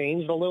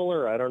changed a little,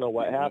 or I don't know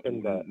what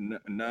happened. But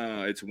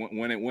no, it's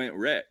when it went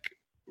rec.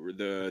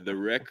 The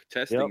rec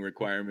testing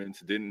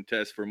requirements didn't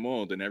test for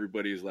mold, and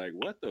everybody's like,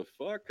 what the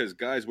fuck? Because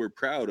guys were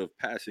proud of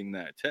passing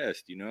that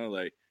test,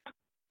 like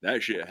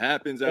that shit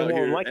happens out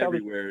here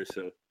everywhere.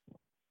 So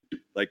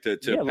like to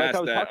pass like I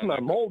was that talking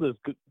about, mold is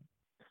good.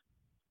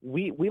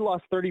 We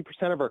lost 30%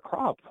 of our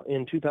crop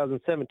in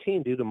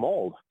 2017 due to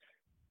mold,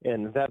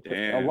 and that's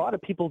a lot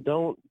of people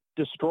don't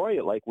destroy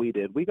it like we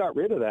did. We got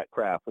rid of that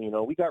crap. We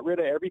got rid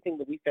of everything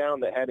that we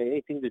found that had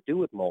anything to do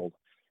with mold,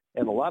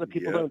 and a lot of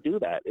people don't do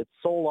that. It's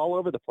sold all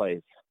over the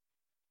place.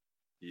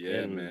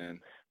 Yeah, man.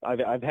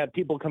 I've had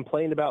people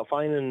complain about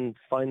finding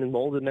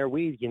mold in their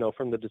weed,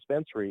 from the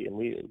dispensary, and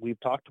we've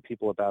talked to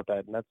people about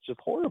that, and that's just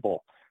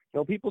horrible.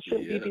 People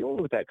shouldn't be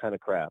dealing with that kind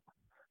of crap.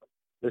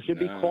 There should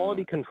be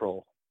quality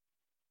control.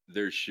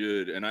 There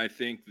should. And I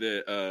think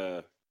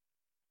that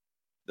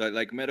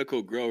like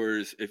medical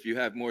growers, if you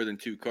have more than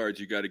 2 cards,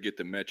 you got to get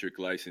the metric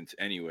license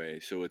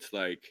anyway. So it's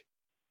like,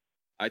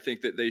 I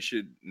think that they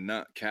should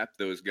not cap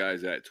those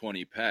guys at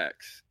 20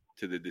 packs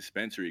to the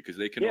dispensary, because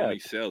they can only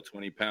sell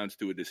 20 pounds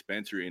to a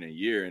dispensary in a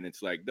year. And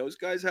it's like, those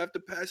guys have to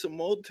pass a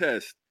mold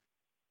test.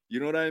 You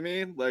know what I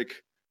mean?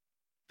 Like,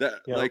 that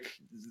like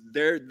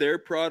their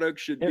product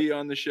should be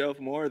on the shelf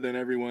more than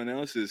everyone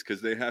else's,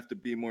 because they have to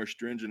be more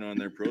stringent on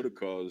their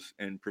protocols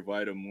and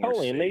provide a more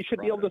safe and they should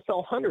product. be able to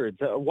sell hundreds.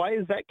 Why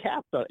is that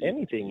capped on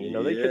anything?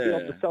 They should be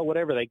able to sell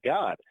whatever they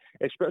got,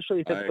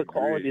 especially if it's the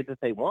quality that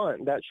they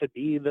want. That should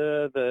be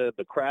the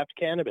craft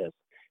cannabis.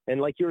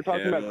 And like you were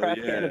talking about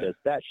craft cannabis,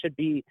 that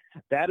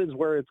is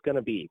where it's going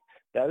to be.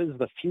 That is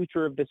the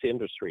future of this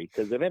industry,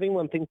 because if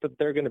anyone thinks that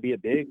they're going to be a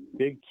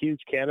big,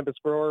 huge cannabis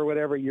grower or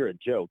whatever, you're a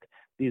joke.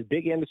 These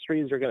big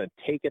industries are going to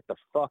take it the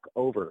fuck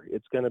over.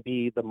 It's going to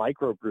be the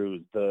micro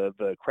brews,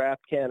 the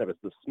craft cannabis,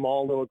 the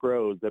small little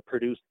grows that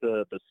produce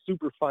the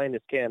super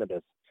finest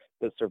cannabis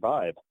that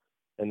survive.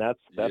 And that's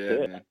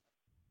it. Man.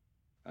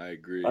 I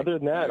agree. Other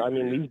than that,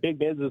 these big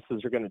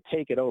businesses are going to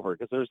take it over,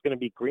 because there's going to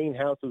be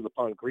greenhouses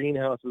upon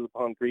greenhouses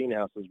upon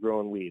greenhouses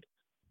growing weed.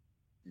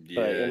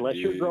 Yeah, but unless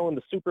you're growing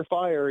the super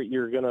fire,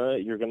 you're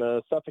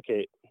gonna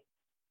suffocate.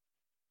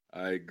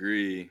 I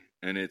agree.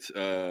 And it's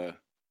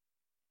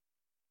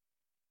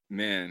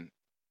man,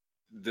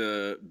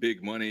 the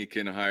big money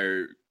can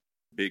hire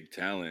big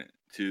talent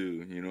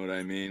too. You know what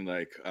I mean?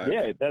 Like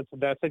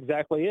that's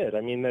exactly it.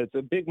 That's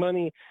a big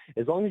money.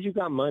 As long as you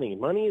got money,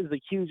 money is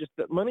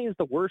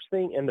the worst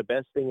thing and the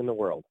best thing in the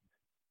world.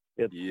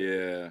 It's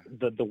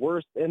the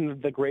worst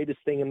and the greatest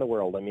thing in the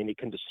world. I mean, it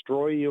can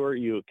destroy you or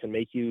it can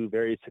make you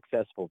very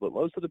successful. But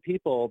most of the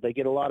people, they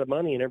get a lot of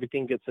money and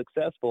everything gets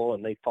successful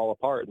and they fall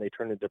apart and they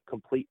turn into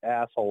complete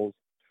assholes.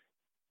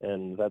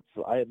 And that's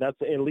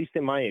at least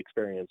in my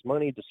experience,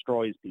 money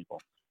destroys people.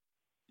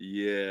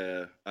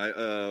 Yeah.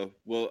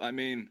 Well, I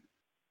mean,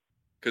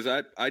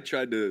 because I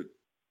tried to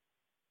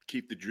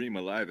keep the dream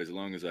alive as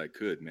long as I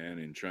could, man,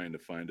 and trying to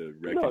find a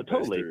rec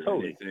investor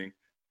or anything.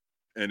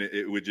 And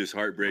it was just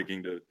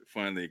heartbreaking to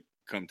finally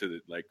come to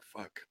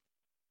fuck,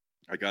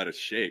 I gotta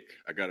shake.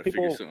 I gotta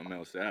figure something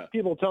else out.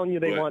 People telling you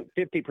they want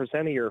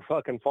 50% of your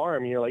fucking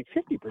farm, and you're like,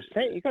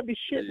 50%? You gotta be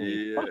shitting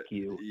me. Fuck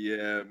you.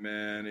 Yeah,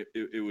 man,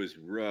 it was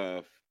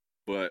rough,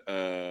 but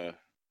I'm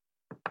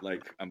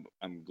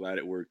glad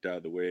it worked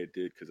out the way it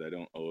did because I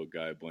don't owe a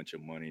guy a bunch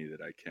of money that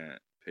I can't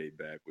pay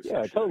back with.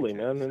 Yeah, totally,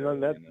 man,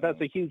 and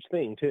that's a huge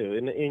thing too.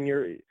 And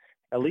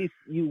at least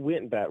you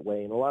went that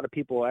way, and a lot of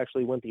people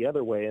actually went the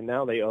other way, and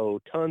now they owe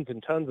tons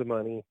and tons of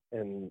money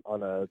and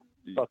on a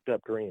fucked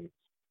up dream.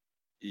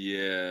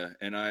 Yeah,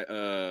 and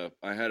I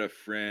had a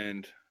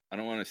friend. I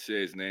don't want to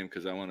say his name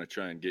because I want to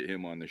try and get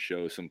him on the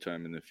show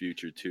sometime in the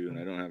future too, and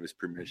I don't have his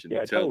permission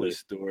to tell this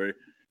story.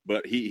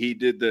 But he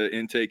did the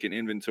intake and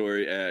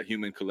inventory at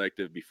Human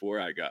Collective before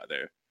I got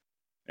there.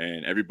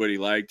 And everybody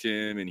liked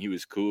him, and he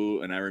was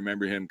cool. And I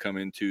remember him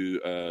coming to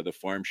the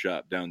farm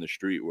shop down the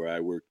street where I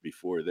worked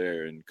before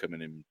there and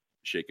coming and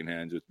shaking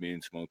hands with me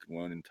and smoking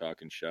one and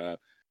talking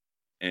shop.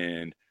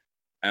 And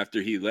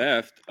after he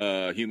left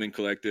Human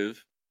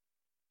Collective,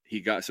 he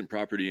got some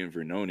property in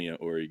Vernonia,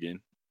 Oregon.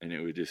 And it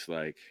was just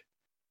like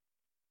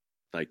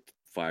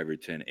 5 or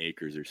 10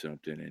 acres or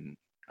something. And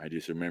I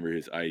just remember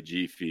his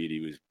IG feed. He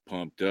was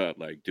pumped up,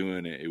 like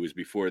doing it. It was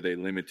before they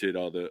limited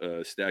all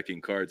the stacking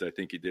cards. I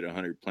think he did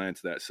 100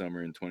 plants that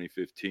summer in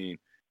 2015.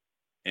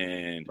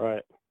 And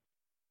right.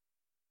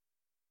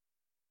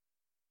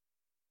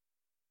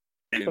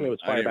 I think it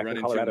was fire back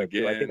in Colorado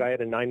too. I think I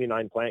had a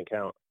 99 plant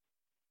count.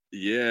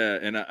 Yeah,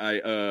 and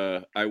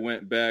I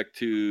went back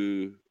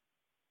to,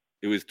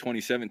 it was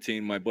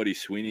 2017. My buddy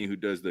Sweeney, who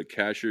does the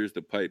cashers,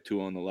 the pipe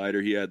tool on the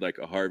lighter, he had like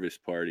a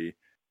harvest party.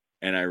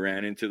 And I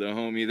ran into the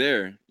homie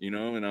there,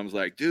 and I was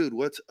like, dude,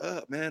 what's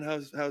up, man?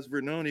 How's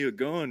Vernonia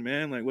going,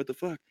 man? Like, what the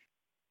fuck?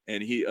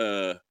 And he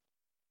was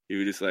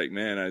just like,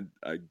 man,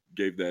 I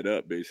gave that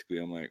up, basically.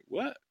 I'm like,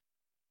 what?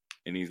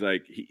 And he's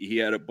like, he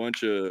had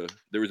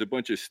there was a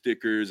bunch of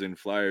stickers and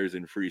flyers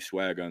and free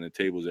swag on the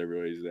tables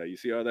everywhere. He's like, you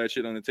see all that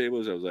shit on the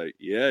tables? I was like,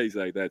 yeah. He's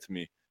like, that's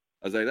me.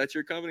 I was like, that's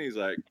your company? He's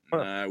like,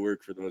 nah, I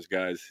work for those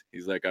guys.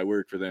 He's like, I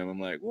work for them.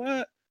 I'm like,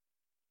 what?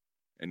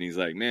 And he's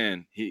like,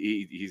 man,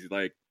 he's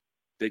like,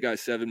 they got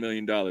 $7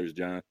 million,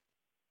 John.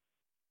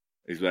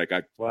 He's like,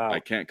 I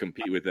can't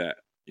compete with that,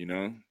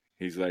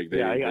 He's like,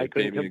 they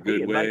pay me a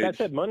good wage. Like I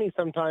said, money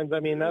sometimes, I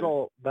mean,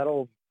 that'll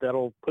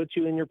put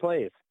you in your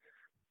place.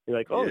 You're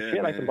like, oh shit,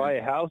 man. I can buy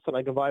a house and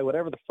I can buy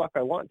whatever the fuck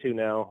I want to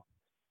now.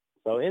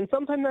 So, and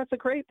sometimes that's a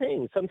great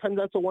thing. Sometimes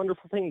that's a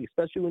wonderful thing,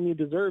 especially when you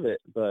deserve it.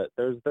 But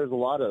there's a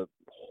lot of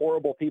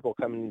horrible people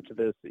coming into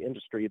this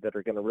industry that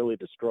are going to really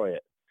destroy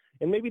it.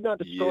 And maybe not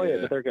destroy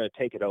it, but they're going to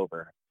take it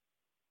over.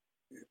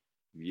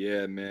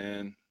 Yeah,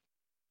 man.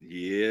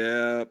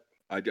 Yeah.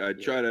 I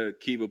try to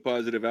keep a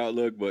positive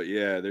outlook, but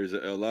yeah, there's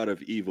a lot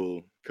of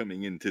evil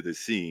coming into the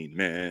scene,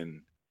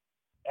 man.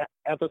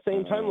 At the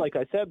same time, like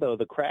I said, though,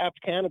 the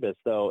craft cannabis,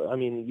 though, I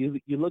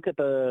mean, you look at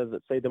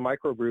the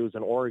microbrews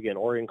in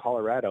Oregon,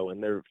 Colorado,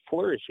 and they're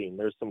flourishing.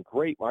 There's some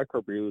great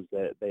microbrews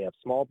that they have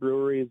small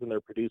breweries and they're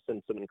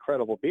producing some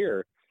incredible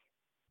beer.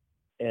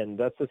 And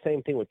that's the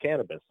same thing with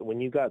cannabis. When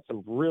you got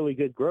some really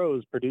good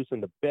grows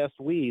producing the best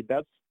weed,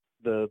 that's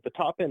the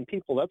top end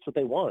people. That's what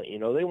they want.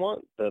 They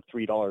want the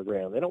 $3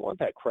 gram. They don't want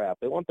that crap.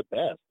 They want the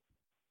best.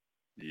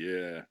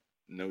 Yeah,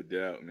 no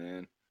doubt,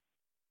 man.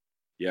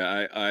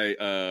 Yeah,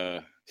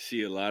 I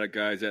see a lot of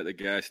guys at the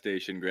gas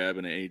station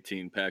grabbing an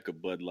 18 pack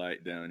of Bud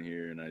Light down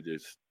here, and I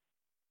just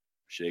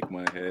shake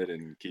my head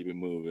and keep it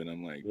moving.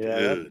 I'm like,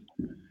 dude,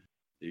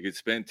 you could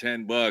spend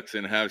 $10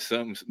 and have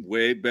something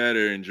way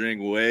better and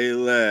drink way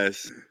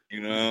less,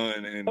 and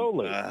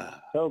totally.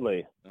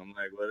 I'm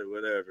like,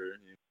 whatever.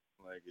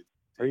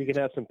 Or you can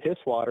have some piss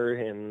water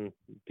and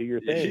do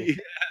your thing. Yeah,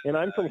 and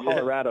I'm from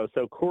Colorado,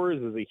 so Coors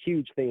is a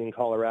huge thing in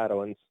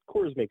Colorado, and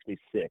Coors makes me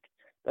sick.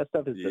 That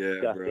stuff is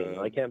disgusting.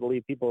 Bro. I can't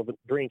believe people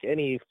drink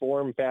any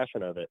form,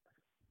 fashion of it.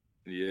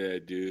 Yeah,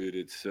 dude,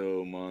 it's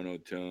so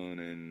monotone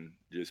and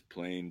just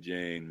plain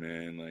Jane,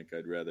 man. Like,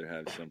 I'd rather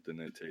have something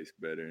that tastes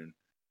better and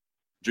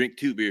drink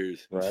 2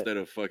 beers instead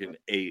of fucking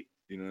 8.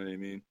 You know what I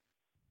mean?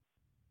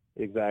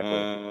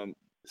 Exactly.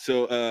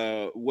 So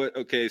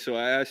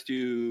I asked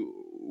you,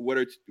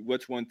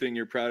 what's one thing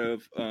you're proud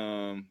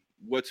of?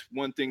 What's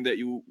one thing that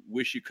you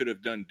wish you could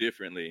have done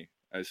differently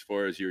as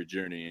far as your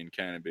journey in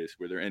cannabis?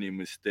 Were there any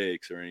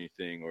mistakes or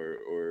anything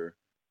or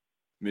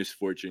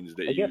misfortunes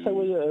that I guess I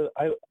would.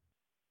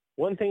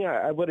 One thing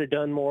I would have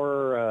done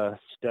more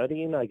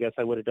studying. I guess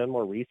I would have done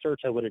more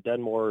research. I would have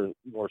done more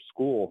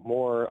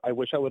school. I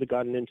wish I would have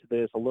gotten into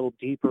this a little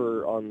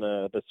deeper on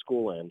the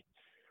school end.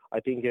 I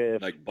think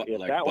if like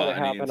that would have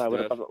happened, I would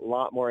have been a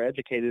lot more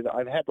educated.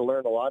 I've had to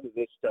learn a lot of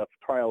this stuff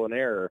trial and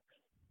error,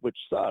 which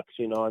sucks.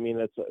 I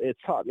mean, it's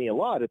taught me a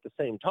lot at the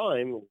same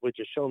time, which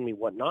has shown me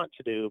what not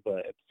to do. But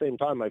at the same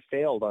time, I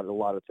failed on a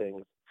lot of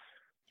things.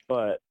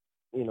 But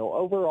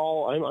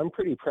overall, I'm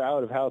pretty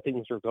proud of how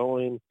things are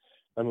going.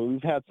 I mean,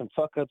 we've had some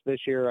fuck ups this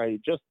year. I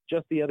just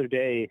the other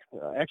day,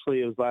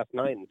 actually, it was last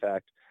night, in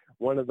fact.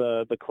 One of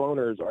the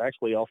cloners, or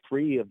actually all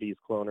three of these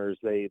cloners,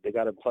 they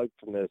got unplugged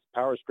from this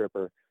power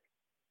stripper,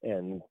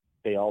 and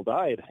they all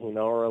died,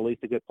 or at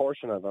least a good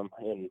portion of them.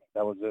 And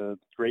that was a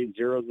great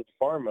zeros at the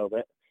farm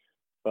moment.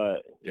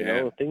 But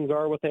things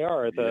are what they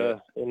are in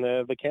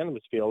the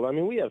cannabis field. I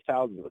mean, we have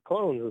thousands of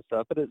clones and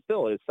stuff, but it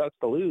sucks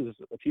to lose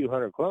a few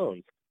hundred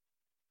clones.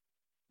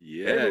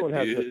 Yeah, everyone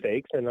has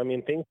mistakes, and I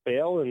mean, things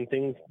fail and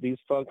these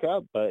fuck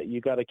up, but you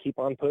got to keep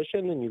on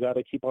pushing and you got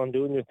to keep on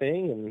doing your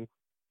thing and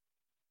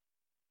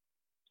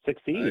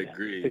succeed. I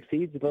agree.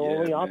 Succeed's the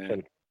only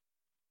option.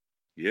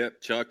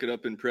 Yep, chalk it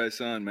up and press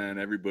on, man.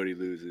 Everybody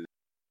loses.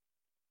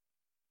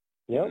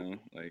 Yep.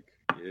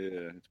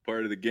 It's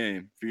part of the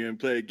game. If you're gonna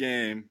play a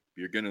game,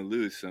 you're gonna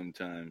lose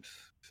sometimes.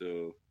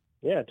 So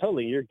yeah,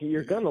 totally.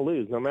 You're gonna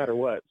lose no matter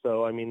what.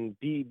 So I mean,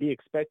 be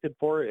expected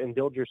for it and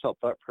build yourself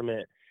up from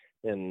it,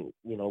 and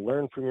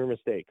learn from your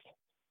mistakes.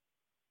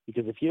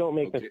 Because if you don't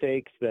make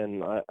mistakes,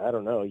 then I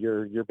don't know.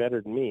 You're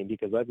better than me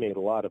because I've made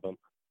a lot of them.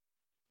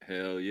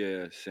 Hell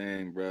yeah,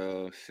 same,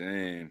 bro,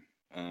 same.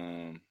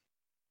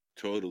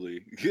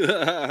 Totally.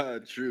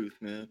 Truth,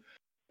 man.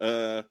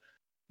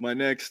 My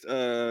next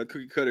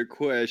cookie cutter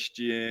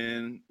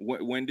question: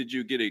 when did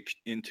you get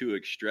into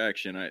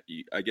extraction?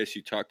 I guess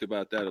you talked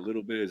about that a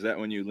little bit. Is that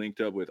when you linked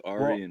up with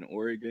Ari in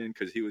Oregon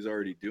because he was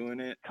already doing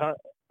it?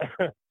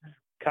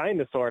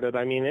 Kind of, sort of.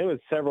 I mean, it was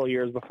several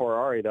years before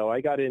Ari, though.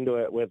 I got into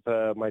it with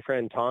my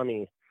friend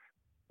Tommy.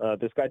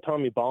 This guy,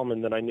 Tommy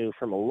Ballman, that I knew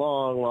from a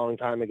long, long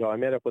time ago. I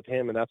met up with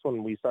him, and that's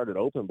when we started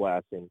open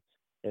blasting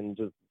and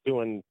just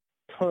doing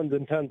tons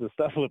and tons of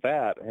stuff with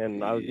that.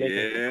 And I was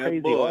making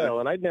crazy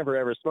oil, and I'd never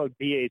ever smoked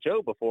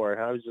BHO before.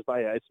 I was just,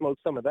 I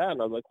smoked some of that,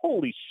 and I was like,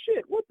 holy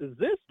shit, what is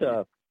this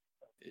stuff?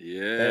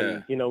 Yeah.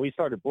 And, we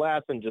started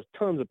blasting just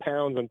tons of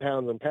pounds and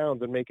pounds and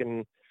pounds and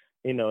making,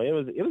 it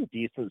was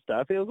decent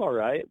stuff. It was all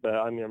right, but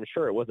I mean, I'm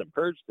sure it wasn't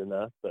purged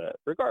enough, but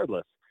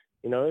regardless,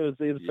 it was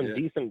some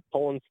decent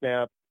pull and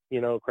snap,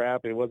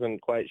 crap. It wasn't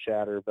quite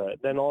shatter,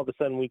 but then all of a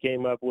sudden we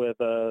came up with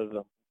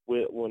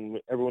when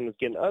everyone was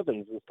getting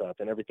ovens and stuff,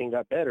 and everything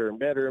got better and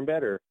better and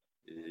better.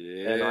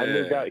 Yeah. And I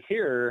moved out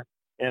here,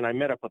 and I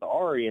met up with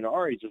Ari, and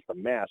Ari's just a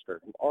master.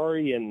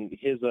 Ari and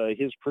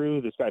his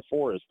crew, this guy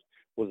Forrest,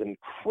 was an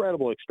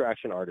incredible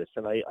extraction artist,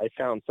 and I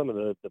found some of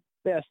the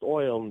best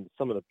oil and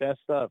some of the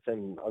best stuff,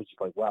 and I was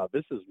just like, wow,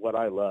 this is what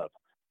I love.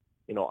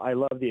 I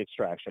love the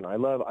extraction. I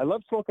love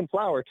smoking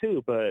flower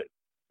too, but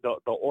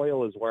the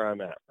oil is where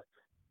I'm at.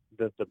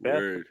 The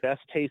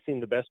best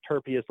tasting, the best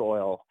terpiest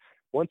oil.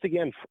 Once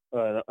again,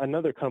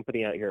 another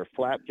company out here,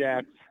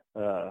 Flapjacks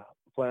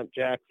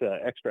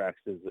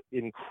Extracts, is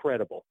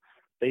incredible.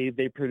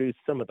 They produce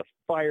some of the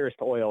firest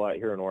oil out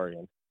here in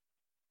Oregon.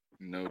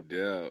 No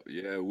doubt.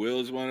 Yeah,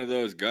 Will's one of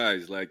those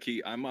guys. Like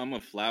I'm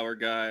a flower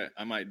guy.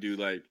 I might do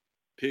like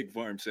Pig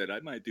Farm said, I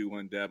might do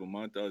one dab a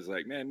month. I was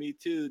like, man, me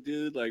too,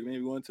 dude. Like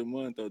maybe once a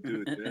month I'll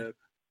do a dab.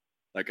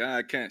 Like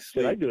I can't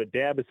sleep. I do a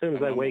dab as soon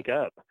as I wake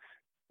up.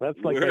 That's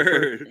like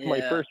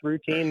my first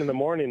routine in the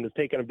morning is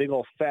taking a big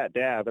old fat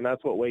dab, and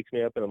that's what wakes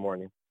me up in the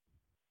morning.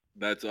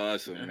 That's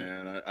awesome,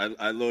 man.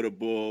 I load a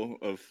bowl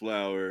of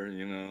flour,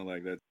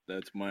 like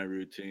that's my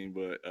routine.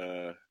 But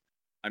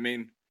I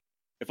mean,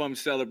 if I'm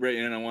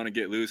celebrating and I want to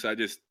get loose,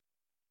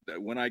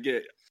 when I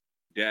get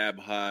dab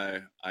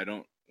high, I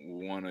don't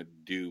want to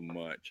do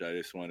much. I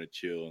just want to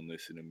chill and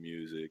listen to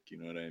music. You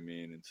know what I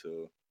mean? And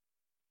so.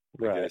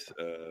 Right.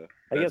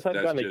 I guess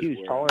I've gotten a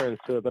huge tolerance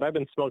to it, but I've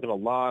been smoking a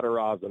lot of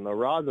rosin. The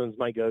rosin's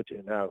my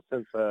go-to now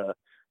since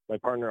my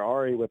partner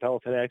Ari with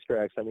Elephant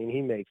Extracts. I mean,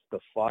 he makes the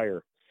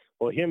fire.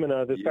 Well, him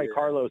and this guy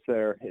Carlos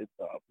there,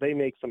 they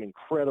make some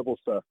incredible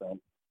stuff, man.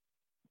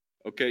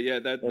 Okay, yeah,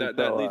 that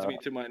leads me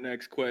to my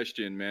next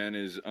question, man.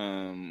 Is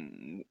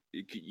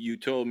you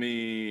told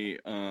me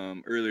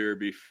earlier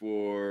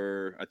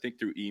before, I think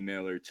through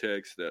email or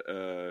text,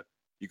 that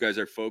you guys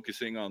are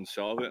focusing on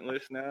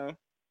solventless now.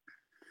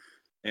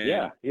 And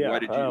yeah. Why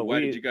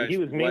did you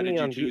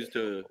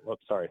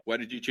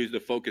choose to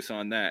focus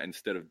on that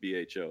instead of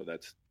BHO?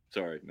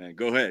 Sorry, man.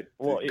 Go ahead.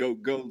 Well, go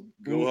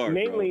hard.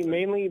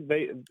 Mainly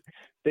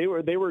they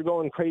were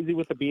going crazy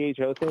with the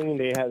BHO thing.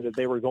 They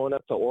were going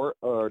up to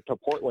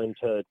Portland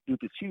to do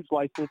this huge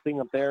licensing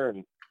up there,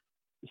 and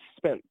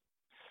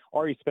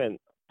Ari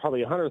spent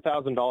probably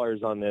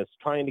 $100,000 on this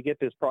trying to get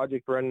this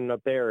project running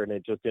up there, and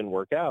it just didn't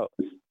work out.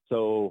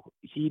 So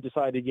he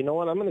decided, you know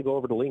what, I'm going to go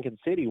over to Lincoln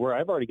City where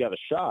I've already got a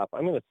shop.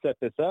 I'm going to set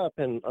this up,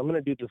 and I'm going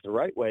to do this the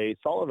right way,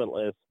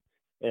 solventless.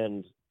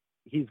 And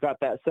he's got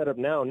that set up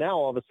now. Now,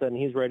 all of a sudden,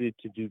 he's ready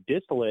to do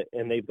distillate,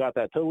 and they've got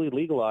that totally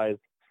legalized.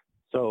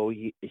 So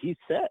he's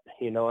set,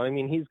 I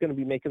mean, he's going to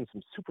be making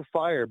some super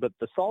fire, but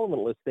the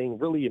solventless thing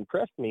really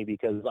impressed me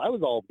because I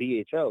was all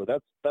BHO.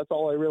 That's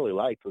all I really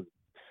liked was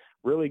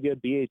really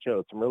good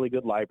BHO, some really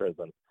good live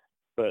resin.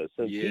 But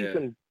since he's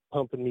been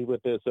pumping me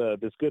with this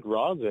good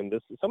rosin,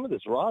 some of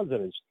this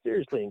rosin is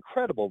seriously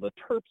incredible. The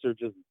terps are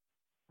just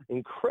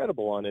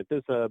incredible on it.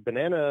 This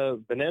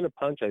banana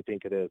punch, I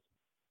think it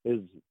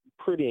is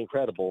pretty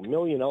incredible.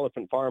 Million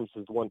Elephant Farms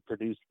is the one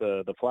produced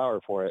the flower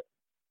for it,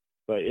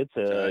 but it's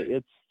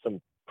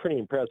some pretty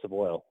impressive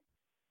oil.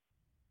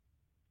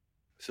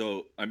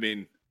 So I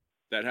mean,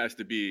 that has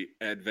to be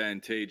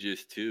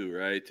advantageous too,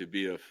 right? To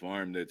be a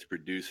farm that's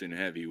producing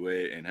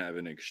heavyweight and have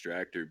an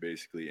extractor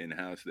basically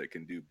in-house that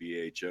can do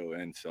BHO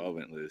and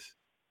solventless.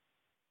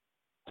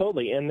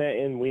 Totally,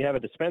 and we have a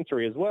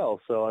dispensary as well.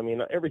 So I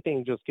mean,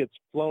 everything just gets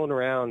flown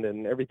around,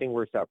 and everything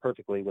works out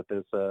perfectly with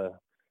this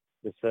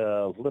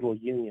little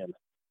union.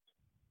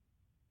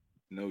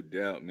 No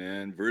doubt,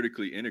 man.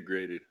 Vertically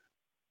integrated.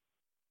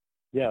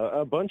 Yeah,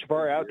 a bunch of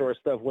our outdoor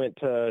stuff went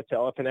to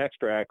Elephant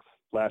Extracts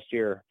last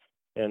year,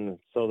 and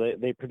so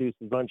they produced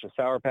a bunch of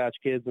Sour Patch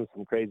Kids and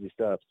some crazy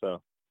stuff.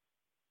 So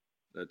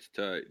that's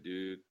tight,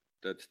 dude.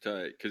 That's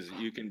tight because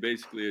you can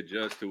basically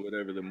adjust to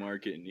whatever the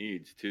market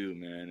needs too,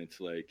 man. It's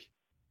like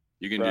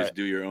you can just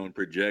do your own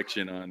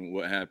projection on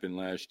what happened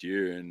last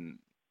year and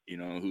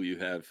who you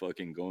have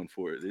fucking going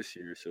for it this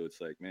year. So it's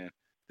like, man,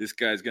 this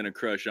guy's gonna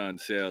crush on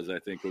sales. I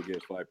think we'll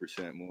get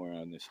 5% more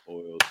on this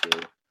oil.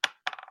 So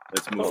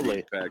let's move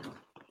back to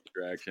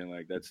extraction.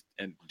 Like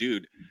and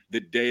dude, the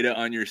data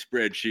on your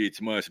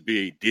spreadsheets must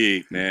be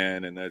deep,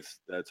 man, and that's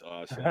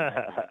awesome.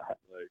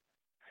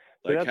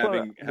 like that's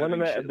having one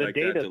of shit the like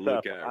data that to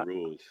look at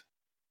rules.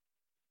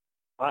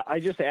 I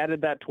just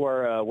added that to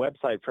our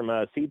website from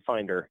Seed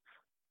Finder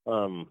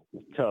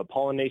to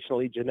Pollination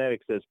Elite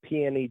Genetics as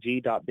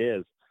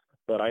pneg.biz.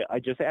 But I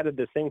just added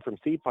this thing from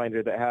Seed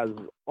Finder that has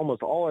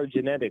almost all our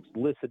genetics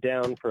listed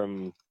down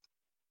from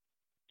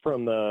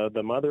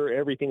the mother,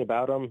 everything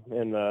about them,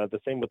 and the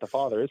same with the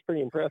father. It's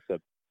pretty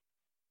impressive.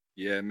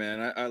 Yeah,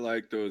 man, I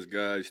like those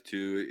guys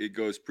too. It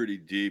goes pretty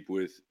deep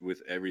with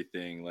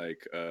everything.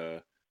 Like,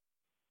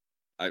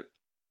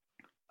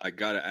 I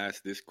gotta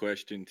ask this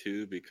question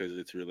too because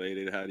it's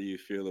related. How do you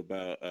feel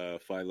about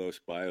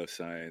Phylos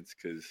Bioscience?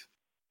 Because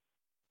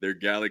their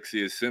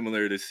galaxy is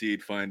similar to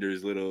Seed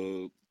Finder's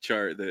little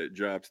chart that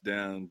drops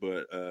down.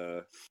 But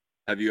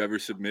have you ever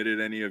submitted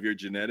any of your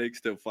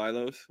genetics to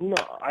Phylos? No,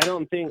 I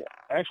don't think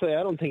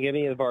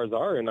any of ours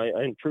are. And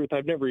in truth,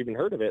 I've never even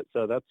heard of it.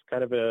 So that's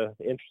kind of a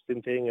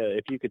interesting thing.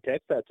 If you could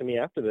text that to me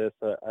after this,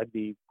 I'd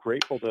be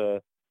grateful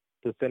to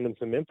send them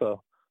some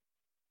info.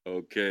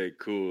 Okay,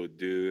 cool,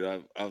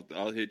 dude.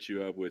 I'll hit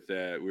you up with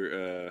that.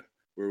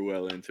 We're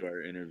well into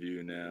our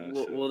interview now.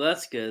 Well,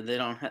 that's good. They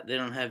don't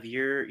have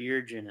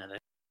your genetics.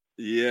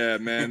 Yeah,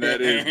 man,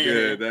 that is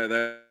good.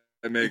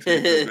 That makes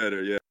me feel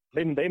better. Yeah.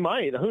 They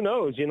might. Who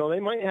knows? They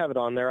might have it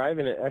on there. I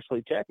haven't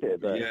actually checked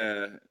it. But,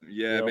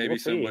 maybe we'll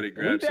somebody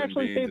grabs some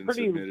beans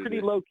and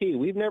pretty low key.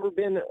 We've never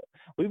been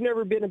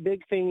a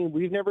big thing.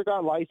 We've never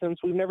got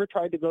licensed. We've never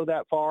tried to go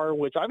that far.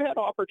 Which I've had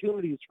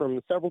opportunities from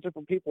several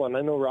different people, and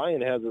I know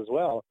Ryan has as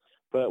well.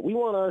 But we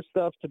want our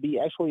stuff to be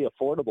actually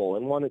affordable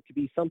and want it to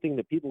be something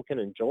that people can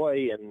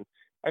enjoy and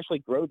actually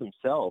grow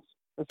themselves.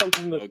 And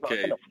something that's not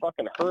going to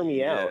fucking hurt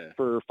me out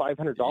for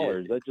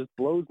 $500. That just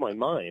blows my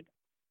mind.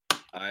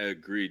 I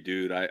agree,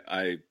 dude.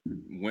 I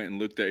went and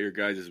looked at your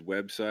guys'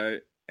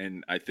 website,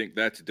 and I think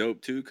that's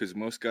dope too. Because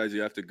most guys,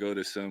 you have to go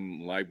to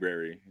some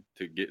library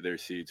to get their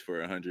seeds for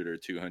 $100 or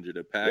 $200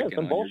 a pack. Yeah,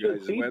 some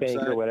bullshit seed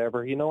bank or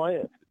whatever.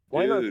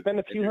 Why not spend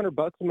a few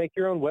 $100 and make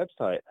your own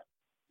website?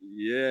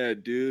 Yeah,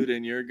 dude.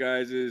 And your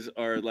guys's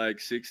are like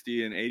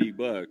 $60 and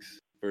 $80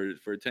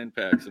 for 10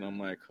 packs, and I'm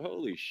like,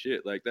 holy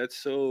shit! Like that's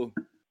so.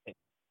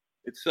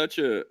 It's such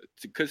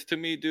because to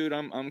me, dude,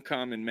 I'm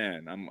common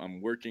man.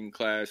 I'm working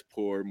class,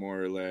 poor, more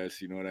or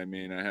less. You know what I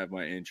mean? I have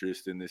my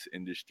interest in this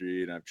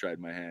industry, and I've tried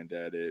my hand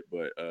at it.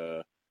 But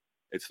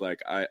it's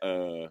like I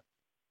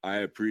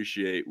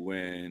appreciate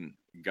when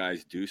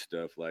guys do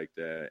stuff like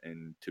that,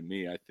 and to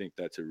me, I think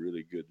that's a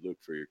really good look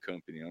for your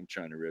company. I'm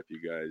trying to rep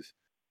you guys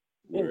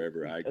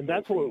wherever I go. And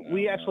that's what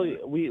we actually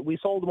we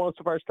sold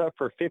most of our stuff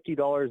for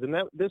 $50, and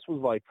this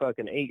was like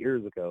fucking 8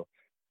 years ago.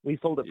 We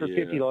sold it for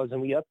 $50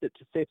 and we upped it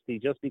to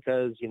 $60 just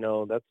because,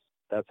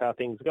 that's how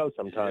things go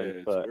sometimes. Yeah,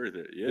 it's but worth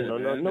it.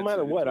 no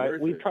matter what,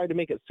 we've tried to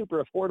make it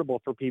super affordable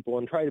for people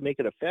and try to make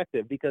it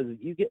effective because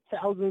you get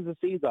thousands of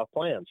seeds off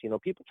plants.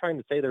 People trying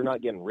to say they're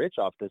not getting rich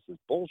off this is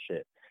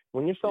bullshit.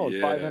 When you're selling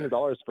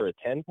 $500 for a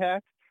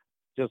 10-pack,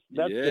 just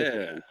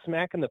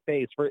smack in the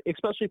face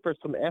especially for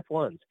some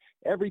F1s.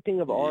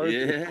 Everything of ours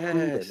is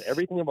proven.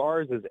 Everything of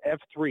ours is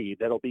F3.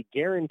 That'll be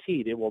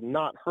guaranteed. It will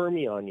not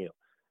hermy on you.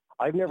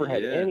 I've never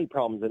had any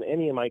problems in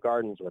any of my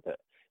gardens with it.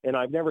 And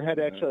I've never had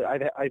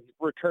I've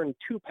returned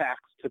 2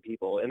 packs to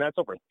people, and that's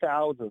over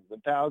thousands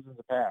and thousands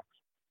of packs.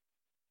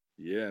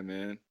 Yeah,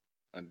 man.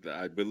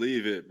 I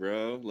believe it,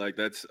 bro. Like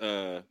that's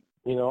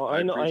You know,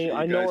 I know appreciate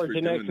I you know guys our for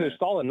genetics doing are that.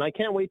 solid, and I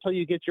can't wait till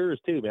you get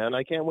yours too, man.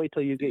 I can't wait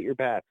till you get your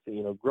backs.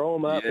 You know, grow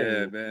them up Yeah,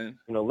 and man.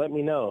 let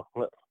me know.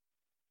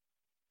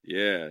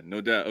 Yeah,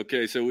 no doubt.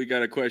 Okay, so we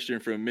got a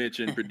question from Mitch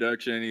in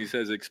production. He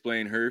says,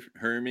 "Explain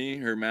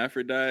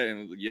hermaphrodite."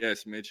 And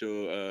yes,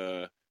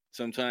 Mitchell.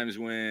 Sometimes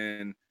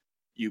when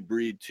you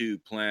breed two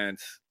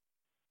plants,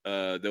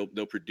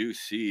 they'll produce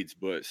seeds,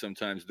 but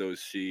sometimes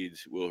those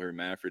seeds will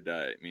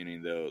hermaphrodite,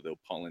 meaning they'll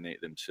pollinate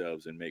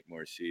themselves and make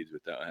more seeds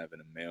without having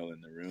a male in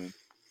the room.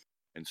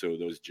 And so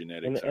those And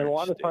genetics a aren't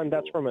lot of times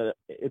that's stable.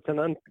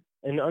 from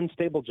an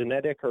unstable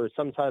genetic or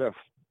some sort of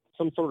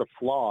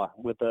flaw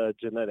with the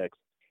genetics,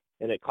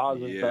 and it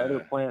causes the other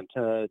Yeah, plant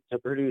to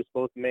produce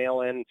both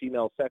male and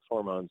female sex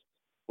hormones,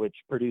 which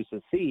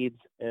produces seeds,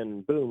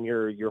 and boom,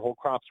 your whole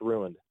crop's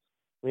ruined.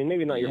 I mean,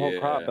 maybe not your whole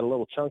crop, yeah. but a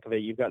little chunk of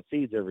it. You've got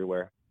seeds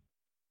everywhere.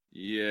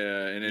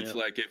 Yeah, and it's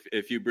Yep. like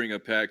if you bring a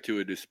pack to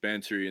a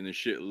dispensary and the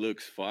shit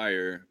looks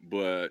fire,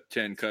 but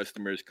 10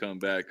 customers come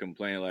back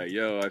complain like,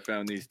 "Yo, I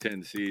found these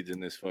 10 seeds in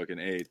this fucking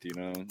eighth," you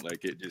know?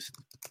 Like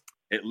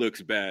it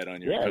looks bad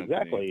on your Yeah, company.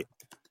 exactly.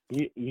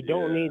 You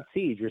don't Yeah. need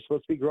seeds. You're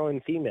supposed to be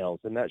growing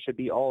females, and that should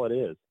be all it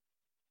is.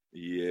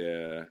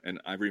 Yeah, and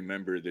I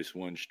remember this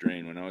one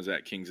strain when I was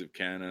at Kings of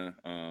Canna.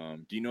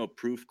 Do you know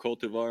Proof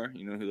Cultivar?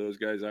 You know who those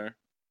guys are?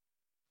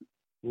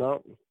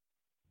 No.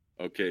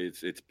 Okay,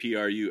 it's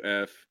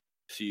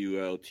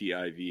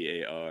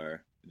PRUFCULTIVAR.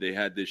 They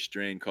had this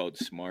strain called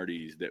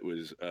Smarties that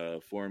was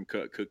form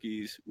cut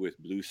cookies with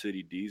Blue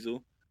City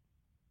Diesel.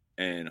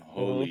 And Mm-hmm.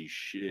 holy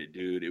shit,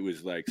 dude, it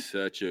was like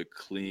such a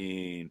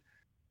clean,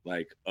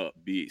 like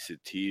upbeat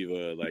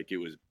sativa. Like it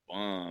was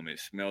bomb. It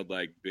smelled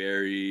like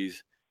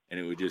berries and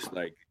it was just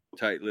like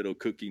tight little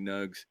cookie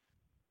nugs.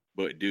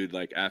 But dude,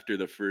 like after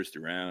the first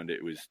round,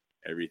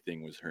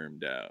 everything was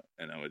hermed out.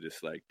 And I was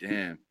just like,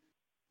 damn,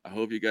 I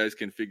hope you guys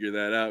can figure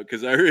that out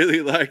because I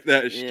really like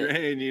that Yeah.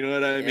 strain. You know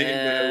what I mean? But it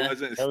Yeah.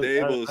 wasn't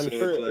stable, I'm so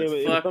sure it's like, it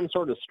was Fuck. some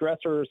sort of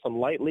stressor, some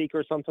light leak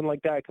or something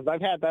like that. Because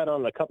I've had that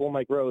on a couple of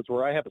my grows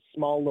where I have a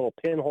small little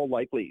pinhole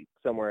light leak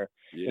somewhere.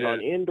 And yeah,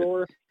 on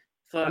indoor,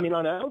 Fuck. I mean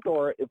on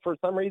outdoor, for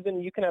some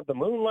reason you can have the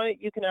moonlight,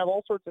 you can have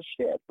all sorts of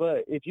shit.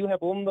 But if you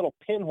have one little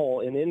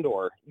pinhole in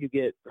indoor, you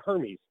get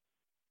Hermes.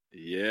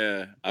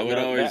 yeah. I And would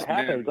always, that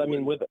happens. man. I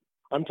mean,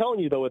 I'm telling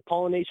you though, with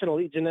Pollination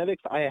Elite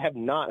Genetics, I have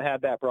not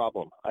had that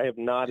problem. I have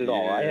not at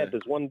all. I Yeah. had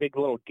this one big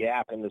little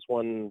gap in this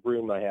one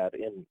room I had,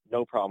 and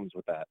no problems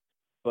with that.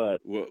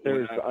 But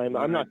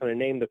I'm not going to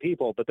name the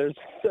people, but there's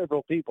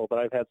several people that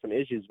I've had some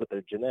issues with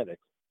their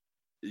genetics.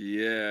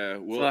 Yeah.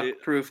 Well, Fuck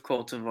Proof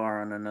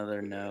Cultivar on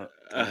another note.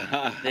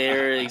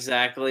 They're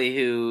exactly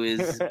who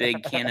is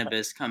big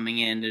cannabis coming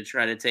in to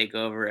try to take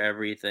over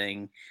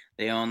everything.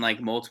 They own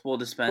like multiple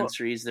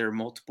dispensaries. There are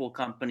multiple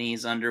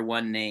companies under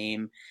one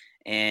name.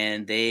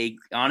 And they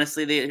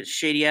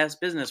shady ass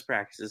business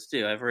practices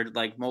too. I've heard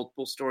like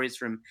multiple stories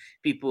from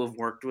people who've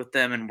worked with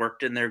them and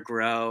worked in their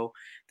grow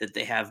that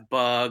they have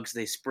bugs,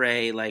 they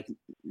spray like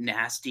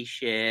nasty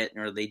shit,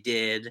 or they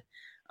did.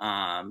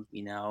 And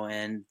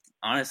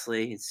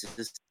honestly, it's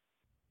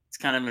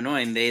kind of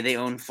annoying. They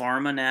own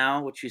Pharma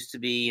now, which used to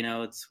be,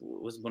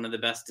 was one of the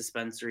best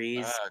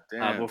dispensaries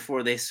damn.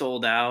 before they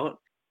sold out.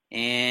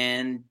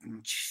 And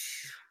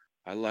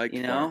I like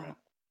Pharma.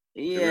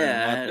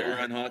 Yeah. They were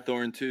on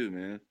Hawthorne too,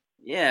 man.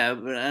 Yeah,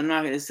 but I'm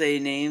not going to say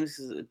names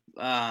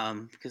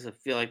because I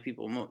feel like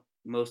people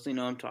mostly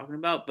know what I'm talking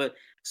about. But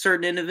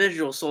certain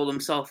individual sold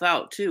himself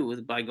out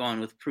too by going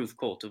with Proof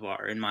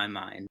Cultivar, in my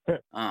mind.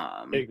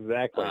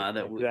 Exactly.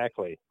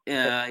 Exactly.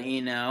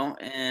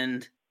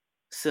 And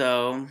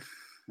so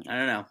I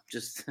don't know.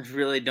 Just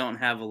really don't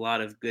have a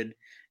lot of good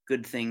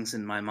things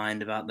in my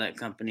mind about that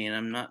company, and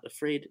I'm not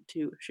afraid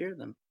to share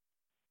them.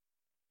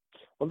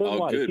 Well, there's a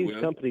lot of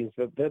huge companies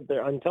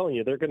that I'm telling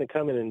you, they're going to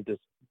come in and just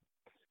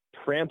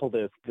trample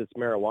this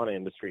marijuana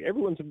industry.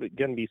 Everyone's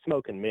going to be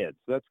smoking mids.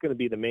 So that's going to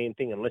be the main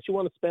thing, unless you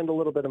want to spend a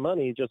little bit of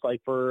money, just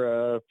like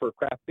for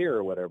craft beer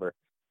or whatever.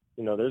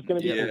 There's going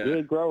to be some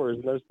good growers,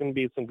 and there's going to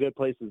be some good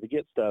places to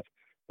get stuff.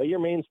 But your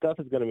main stuff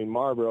is going to be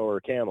Marlboro or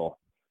Camel,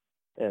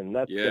 and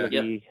that's going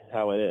to be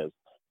how it is.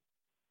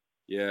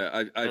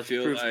 Yeah, I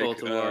feel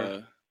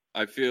like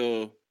I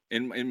feel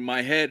in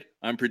my head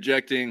I'm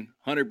projecting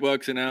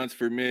 $100 an ounce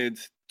for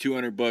mids,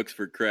 $200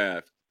 for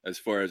craft. As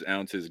far as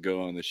ounces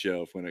go on the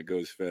shelf when it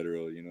goes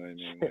federal, you know what I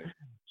mean? Like,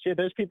 shit,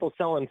 there's people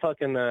selling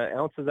fucking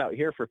ounces out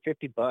here for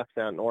 $50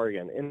 out in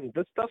Oregon, and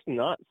this stuff's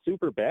not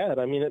super bad.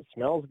 I mean, it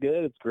smells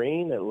good, it's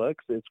green,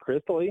 it's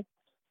crystally.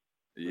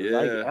 Yeah,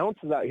 like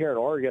ounces out here in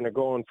Oregon are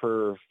going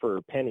for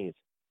pennies.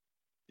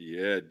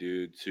 Yeah,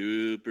 dude,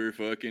 super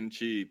fucking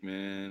cheap,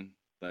 man.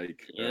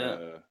 Like,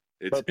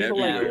 it's but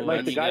people everywhere.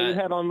 like the guy you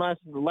had on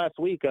last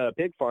week,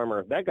 Pig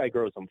Farmer. That guy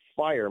grows some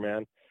fire,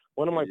 man.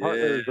 One of my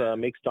partners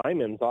makes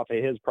diamonds off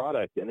of his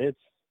product, and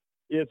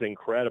it's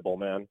incredible,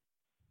 man.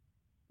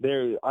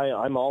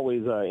 I'm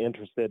always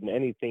interested in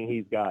anything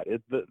he's got.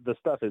 The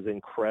stuff is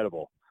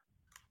incredible.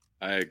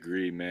 I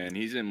agree, man.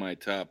 He's in my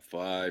top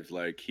 5.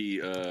 Like he,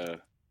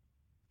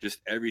 just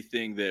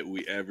everything that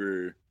we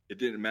ever. It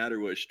didn't matter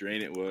what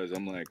strain it was.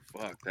 I'm like,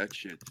 fuck, that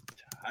shit's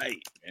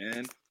tight,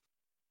 man.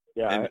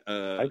 Yeah,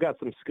 And, I've got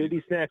some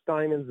Scooby Snacks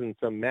diamonds and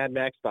some Mad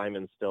Max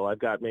diamonds still. I've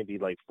got maybe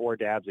like 4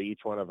 dabs of each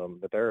one of them,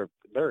 but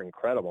they're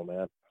incredible,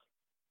 man.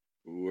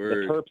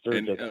 word. The terps are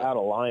And, just out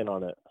of line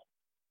on it.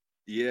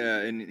 Yeah,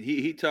 and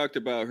he talked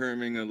about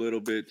herming a little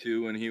bit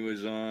too when he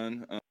was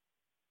on.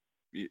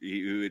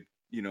 He would,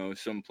 you know,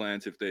 some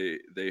plants if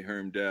they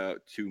hermed out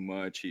too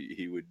much,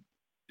 he would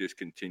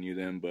discontinue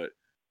them. But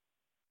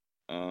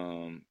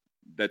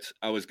that's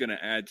I was gonna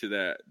add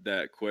to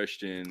that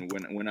question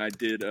when I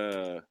did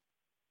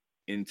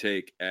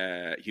intake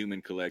at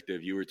Human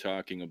Collective, you were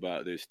talking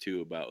about this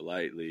too about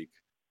light leak.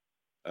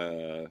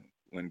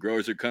 When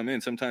growers would come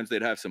in, sometimes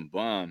they'd have some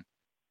bomb,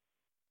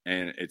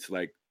 and it's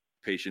like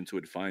patients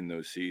would find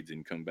those seeds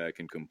and come back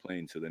and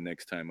complain. So the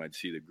next time I'd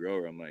see the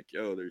grower, I'm like,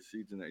 "Yo, there's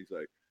seeds in there." He's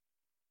like,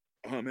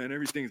 "Oh man,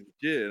 everything's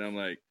legit." And I'm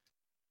like,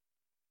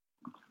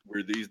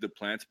 "Were these the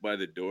plants by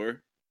the door?"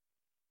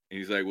 And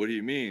he's like, "What do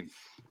you mean?"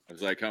 I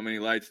was like, "How many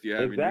lights do you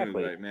have in your room?"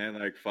 Like, "Man,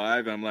 like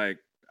 5." I'm like,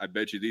 "I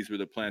bet you these were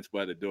the plants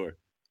by the door."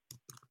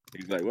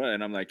 He's like, "What?"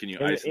 And I'm like, "Can you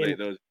isolate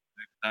those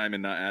next time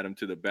and not add them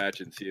to the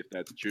batch and see if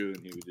that's true?"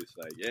 And he was just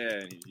like,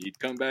 "Yeah." And he'd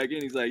come back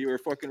in. He's like, "You were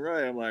fucking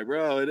right." I'm like,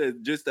 "Bro, it is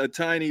just a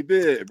tiny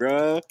bit,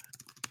 bro."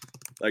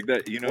 Like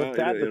that, you know. What's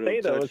sad to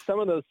say though is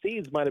some of those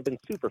seeds might have been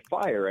super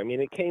fire. I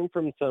mean, it came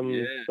from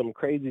some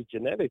crazy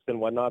genetics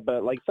and whatnot,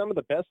 but like some of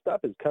the best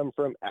stuff has come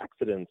from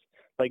accidents.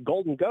 Like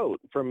Golden Goat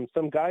from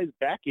some guy's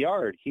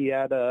backyard. He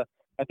had I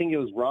think it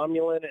was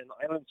Romulan and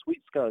Island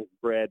Sweet Skunk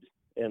bred,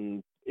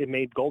 and it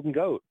made Golden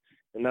Goat,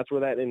 and that's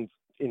where that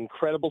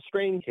incredible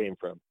strain came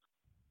from.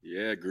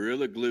 Yeah,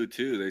 Gorilla Glue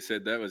too. They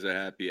said that was a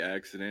happy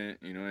accident.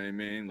 You know what I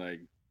mean?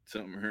 Like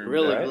something hermed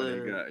Gorilla out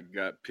Glue and he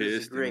got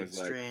pissed and was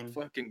strain. like,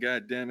 "Fucking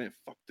goddamn it,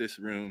 fuck this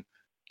room,"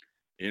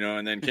 you know.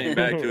 And then came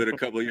back to it a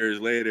couple years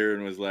later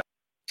and was like,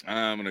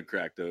 "I'm gonna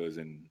crack those,"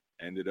 and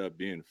ended up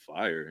being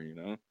fire. You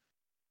know?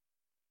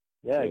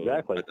 Yeah, so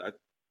exactly.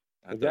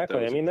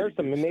 Exactly. I mean, there's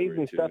some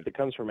amazing stuff that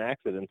comes from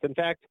accidents. In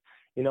fact,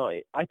 you know,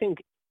 I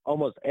think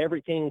almost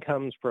everything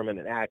comes from an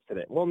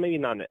accident. Well, maybe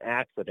not an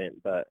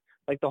accident, but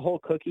like the whole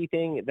cookie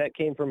thing, that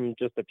came from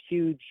just a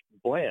huge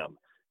blam.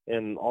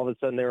 And all of a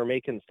sudden they were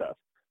making stuff.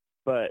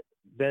 But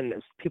then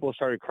people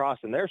started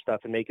crossing their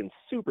stuff and making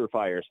super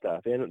fire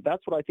stuff. And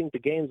that's what I think the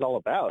game's all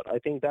about. I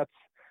think that's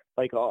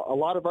like a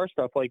lot of our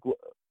stuff, like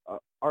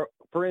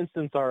for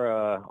instance,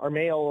 our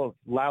male of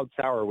Loud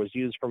Sour was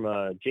used from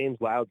James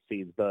Loud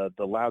seeds, the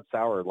Loud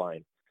Sour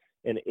line,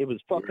 and it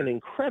was fucking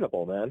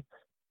incredible, man.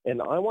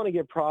 And I want to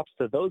give props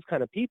to those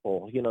kind of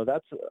people. You know,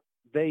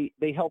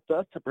 they helped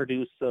us to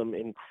produce some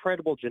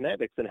incredible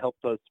genetics and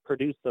helped us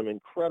produce some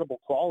incredible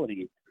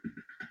quality.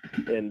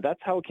 And that's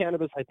how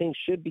cannabis, I think,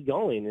 should be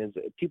going. Is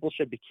people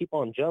should keep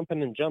on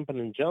jumping and jumping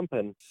and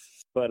jumping.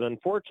 But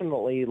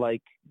unfortunately,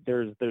 like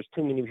there's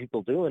too many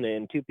people doing it,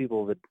 and too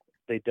people that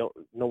they don't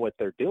know what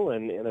they're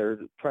doing, and they're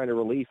trying to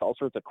release all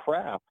sorts of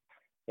crap,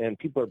 and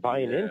people are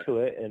buying into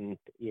it, and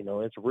you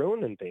know it's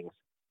ruining things.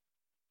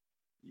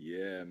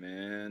 Yeah,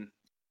 man,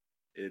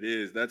 it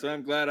is. That's why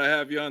I'm glad I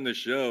have you on the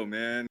show,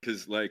 man.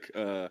 Because like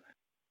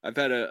I've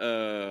had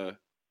a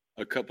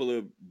couple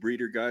of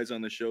breeder guys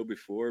on the show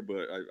before,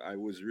 but I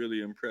was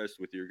really impressed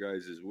with your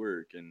guys'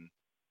 work, and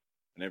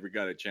I never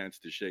got a chance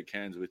to shake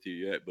hands with you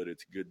yet, but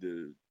it's good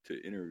to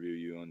interview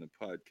you on the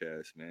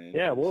podcast, man.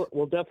 Yeah,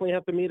 we'll definitely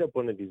have to meet up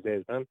one of these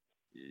days, man.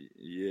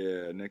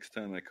 Yeah, next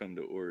time I come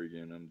to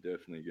Oregon, I'm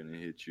definitely gonna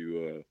hit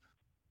you up.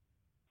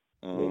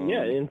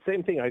 Yeah, and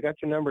same thing. I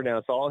got your number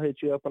now, so I'll hit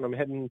you up when I'm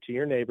heading to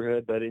your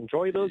neighborhood. But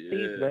enjoy those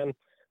seeds, man.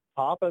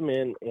 Pop them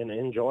in and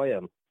enjoy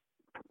them.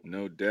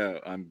 No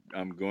doubt, I'm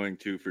going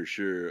to for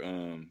sure.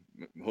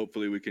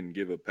 Hopefully we can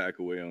give a pack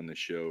away on the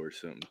show or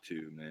something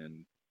too,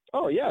 man.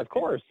 Oh yeah, of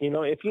course. You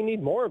know, if you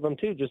need more of them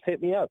too, just hit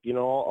me up. You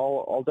know,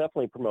 I'll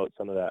definitely promote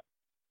some of that.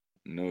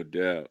 No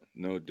doubt,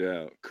 no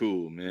doubt.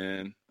 Cool,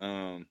 man.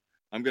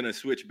 I'm gonna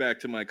switch back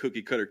to my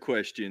cookie cutter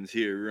questions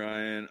here,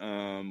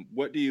 Ryan.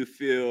 What do you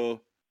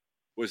feel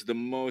was the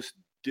most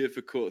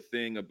difficult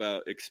thing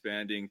about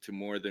expanding to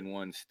more than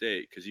one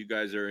state? Because you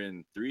guys are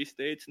in 3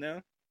 states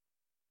now.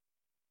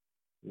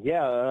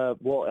 Yeah,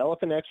 well,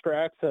 Elephant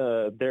Extracts,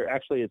 they're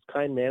actually, it's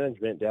Kind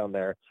Management down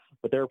there,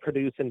 but they're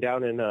producing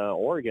down in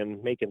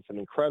Oregon, making some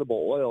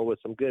incredible oil with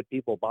some good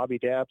people, Bobby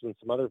Dabbs and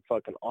some other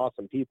fucking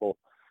awesome people.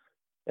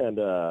 And,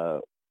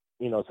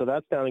 you know, so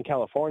that's down in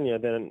California.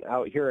 Then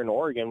out here in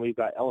Oregon, we've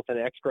got Elephant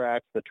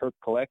Extracts, the Terp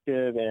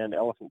Collective, and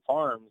Elephant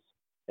Farms.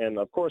 And,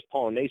 of course,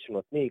 Pollination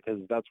with me because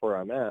that's where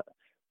I'm at.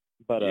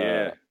 But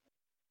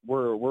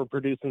we're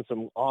producing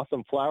some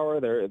awesome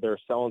flower. They're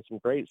selling some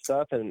great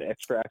stuff, and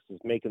Extracts is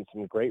making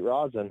some great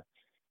rosin.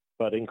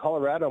 But in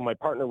Colorado, my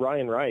partner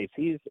Ryan Rice,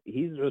 he's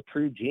a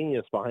true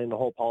genius behind the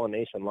whole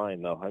pollination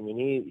line, though. I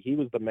mean, he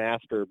was the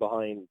master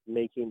behind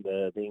making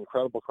the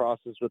incredible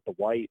crosses with the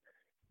white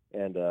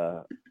and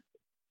a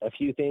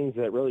few things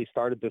that really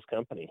started this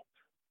company.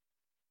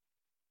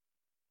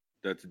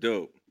 That's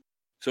dope.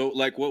 So,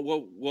 like,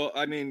 what?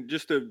 I mean,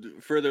 just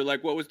to further,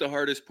 like, what was the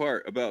hardest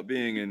part about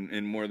being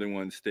in more than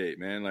one state,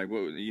 man? Like,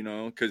 what, you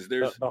know, because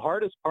there's the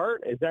hardest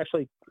part is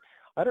actually,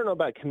 I don't know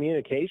about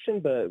communication,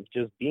 but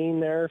just being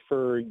there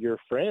for your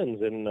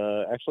friends and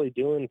actually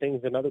doing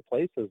things in other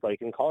places.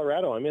 Like in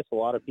Colorado, I miss a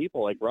lot of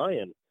people like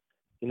Ryan.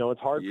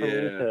 It's hard for me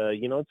to,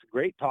 it's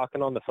great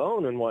talking on the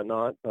phone and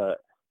whatnot, but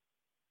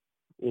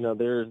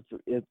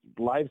it's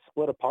lives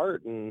split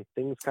apart and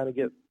things kind of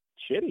get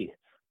shitty.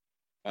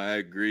 I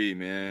agree,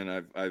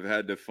 man. I've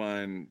had to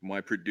find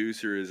my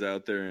producer is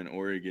out there in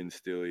Oregon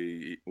still.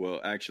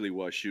 Actually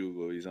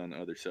Washougal. He's on the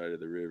other side of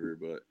the river,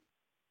 but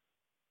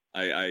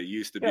I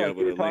used to be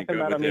able to link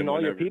up with him.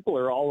 All your people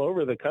are all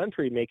over the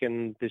country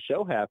making the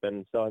show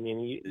happen. So,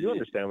 you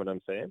understand what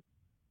I'm saying?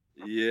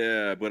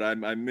 Yeah, but I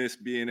miss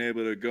being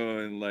able to go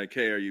and like,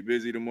 hey, are you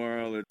busy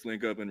tomorrow? Let's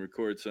link up and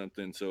record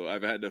something. So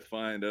I've had to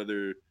find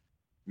other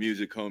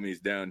music homies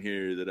down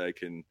here that I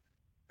can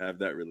have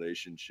that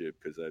relationship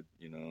because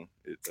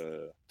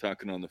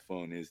talking on the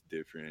phone is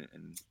different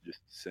and just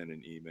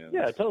sending emails.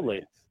 Yeah,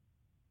 totally.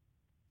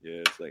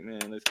 It's like,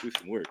 man, let's do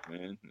some work,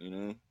 man.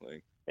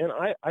 And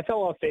I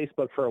fell off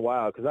Facebook for a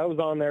while because I was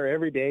on there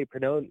every day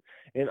promoting.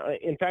 And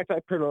in fact, I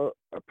promote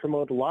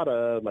a lot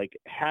of like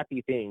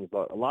happy things,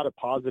 a lot of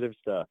positive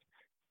stuff.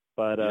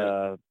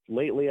 But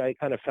lately I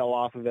kind of fell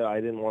off of it.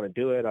 I didn't want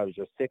to do it. I was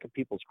just sick of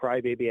people's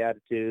crybaby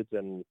attitudes.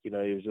 And, it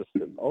was just,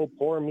 oh,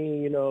 poor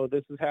me,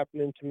 this is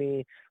happening to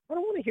me. I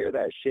don't want to hear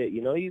that shit.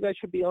 You guys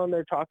should be on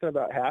there talking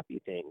about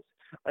happy things.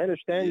 I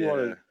understand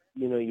you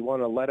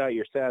want to let out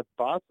your sad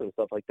thoughts and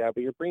stuff like that,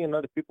 but you're bringing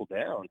other people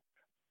down.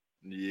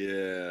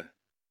 Yeah.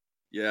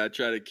 Yeah, I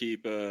try to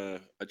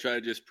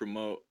just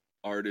promote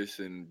artists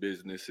and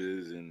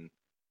businesses and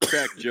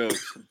crack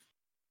jokes.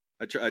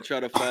 I try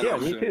to follow. Yeah,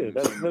 me too.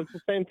 That's the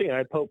same thing.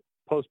 I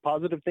post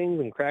positive things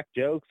and crack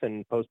jokes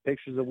and post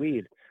pictures of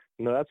weed.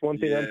 That's one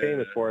thing I'm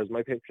famous for is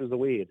my pictures of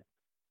weed.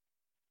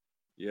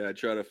 Yeah, I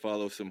try to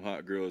follow some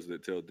hot girls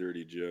that tell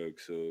dirty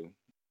jokes. So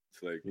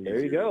it's like there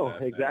you go.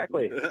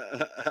 Exactly.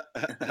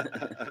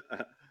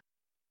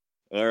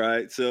 All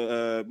right.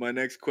 So my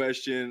next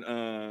question,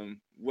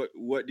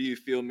 what do you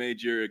feel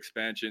made your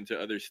expansion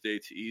to other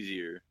states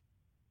easier?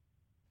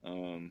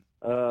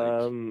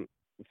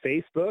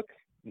 Facebook,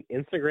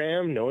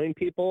 Instagram, knowing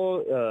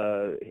people,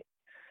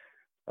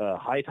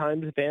 High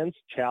Times events,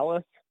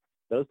 Chalice,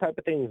 those type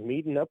of things,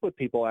 meeting up with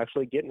people,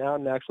 actually getting out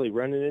and actually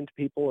running into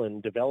people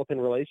and developing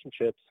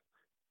relationships.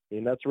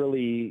 That's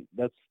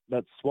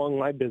swung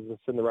my business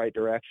in the right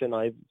direction.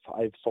 I've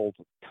sold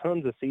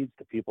tons of seeds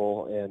to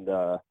people,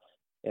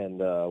 and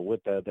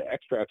with the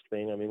extracts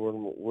thing,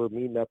 we're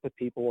meeting up with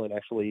people and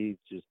actually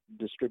just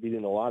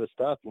distributing a lot of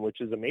stuff, which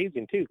is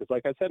amazing too. Because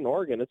like I said, in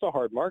Oregon, it's a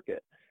hard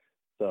market.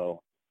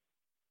 So.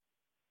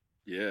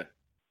 Yeah.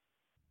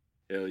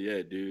 Hell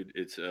yeah, dude!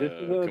 It's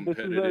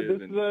competitive.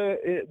 This is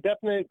a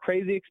definite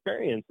crazy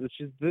experience. This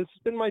has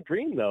been my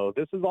dream, though.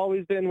 This has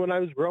always been when I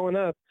was growing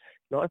up.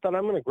 I thought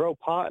I'm going to grow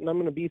pot and I'm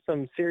going to be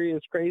some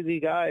serious crazy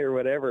guy or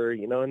whatever,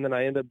 and then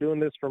I end up doing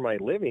this for my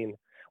living,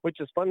 which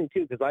is funny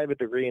too because I have a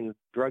degree in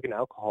drug and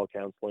alcohol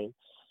counseling.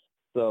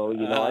 So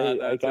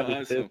I got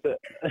awesome.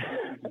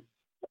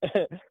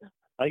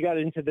 I got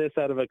into this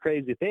out of a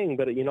crazy thing,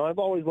 but I've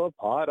always loved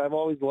pot. I've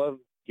always loved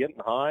getting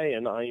high,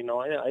 and I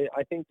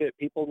think that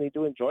people need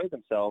to enjoy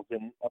themselves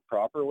in a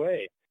proper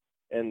way,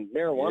 and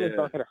marijuana is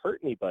not going to hurt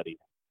anybody.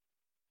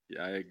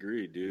 Yeah, I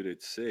agree, dude.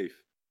 It's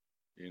safe,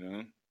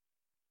 Yeah.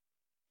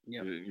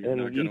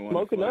 And if you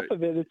smoke enough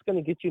of it, it's going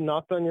to get you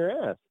knocked on your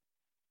ass.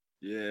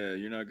 Yeah,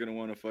 you're not going to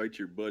want to fight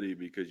your buddy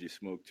because you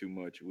smoke too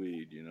much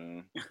weed,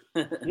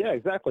 Yeah,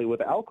 exactly.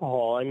 With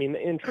alcohol,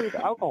 in truth,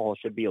 alcohol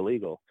should be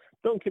illegal.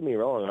 Don't get me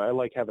wrong. I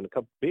like having a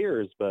couple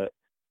beers, but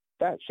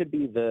that's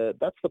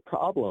the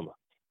problem.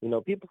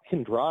 People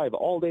can drive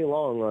all day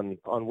long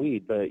on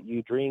weed, but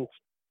you drink,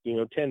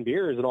 10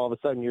 beers and all of a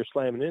sudden you're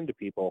slamming into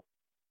people.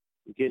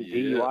 You're getting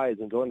DUIs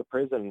and going to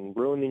prison and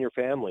ruining your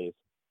families.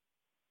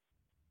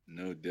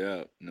 No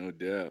doubt.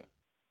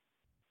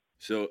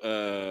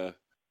 So,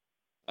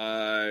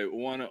 I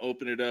want to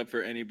open it up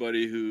for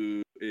anybody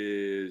who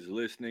is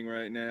listening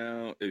right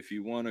now. If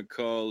you want to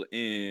call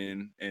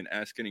in and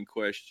ask any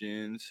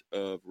questions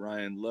of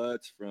Ryan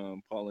Lutz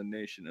from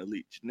Pollination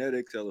Elite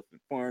Genetics, Elephant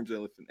Farms,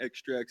 Elephant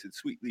Extracts, and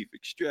Sweet Leaf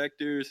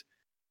Extractors,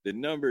 the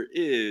number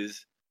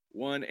is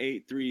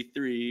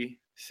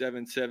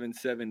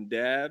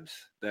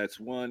 1-833-777-DABS. That's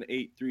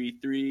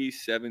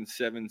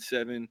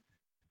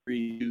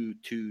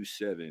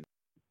 1-833-777-3227.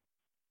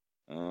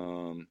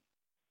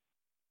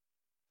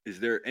 Is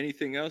there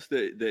anything else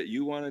that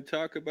you want to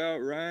talk about,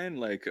 Ryan?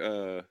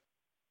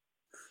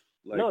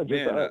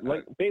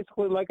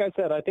 Basically, like I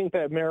said, I think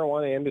that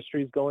marijuana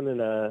industry is going in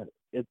a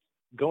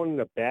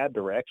bad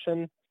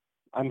direction.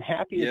 I'm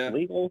happy it's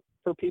legal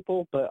for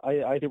people, but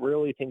I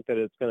really think that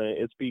it's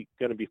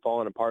gonna be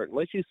falling apart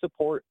unless you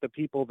support the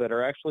people that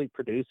are actually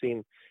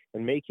producing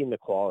and making the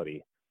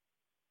quality.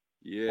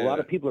 Yeah. A lot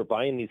of people are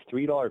buying these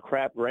 $3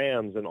 crap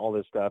grams and all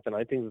this stuff, and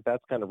I think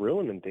that's kind of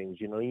ruining things.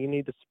 You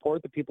need to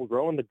support the people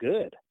growing the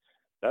good.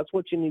 That's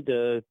what you need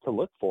to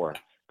look for,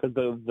 because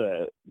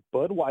the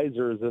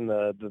Budweisers and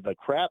the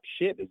crap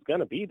shit is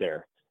going to be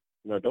there.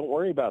 Don't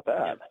worry about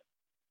that.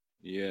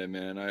 Yeah,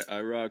 man.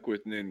 I rock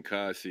with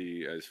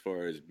Ninkasi as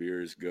far as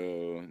beers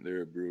go.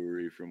 They're a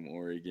brewery from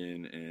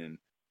Oregon, and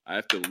I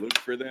have to look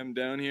for them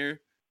down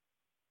here.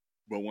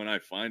 But when I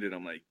find it,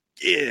 I'm like,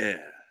 yeah.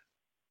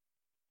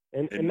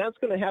 And that's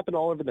going to happen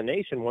all over the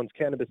nation once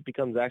cannabis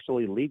becomes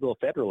actually legal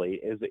federally.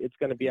 Is it's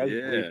going to be actually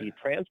Yeah, be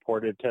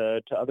transported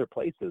to other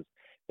places,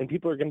 and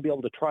people are going to be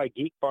able to try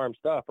Geek Farm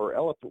stuff or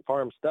Elephant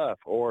Farm stuff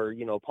or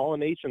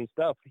pollination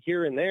stuff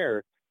here and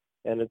there,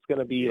 and it's going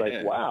to be like,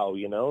 yeah, wow,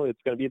 it's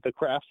going to be the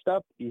craft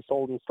stuff be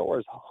sold in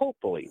stores.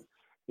 Hopefully,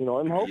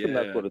 I'm hoping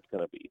that's yeah. what it's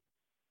going to be.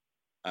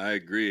 I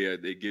agree.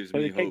 It gives But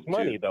me it takes hope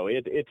money, too. though.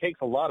 It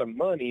takes a lot of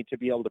money to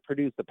be able to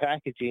produce the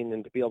packaging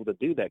and to be able to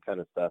do that kind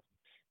of stuff.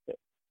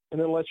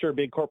 And unless you're a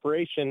big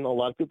corporation, a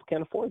lot of people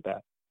can't afford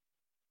that.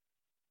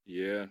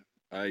 Yeah,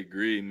 I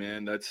agree,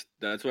 man. That's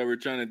why we're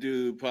trying to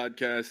do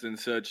podcasts and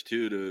such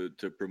too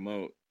to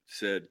promote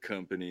said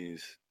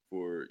companies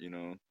for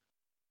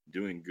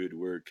doing good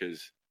work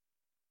because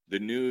the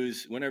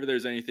news, whenever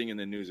there's anything in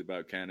the news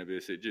about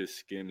cannabis, it just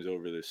skims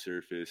over the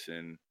surface.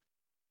 And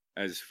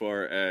as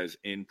far as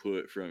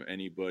input from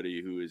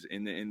anybody who is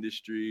in the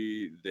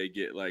industry, they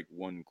get like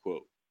one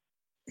quote.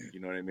 You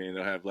know what I mean?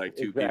 They'll have like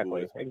two people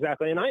Exactly, with.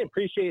 exactly. And I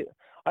appreciate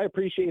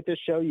this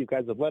show. You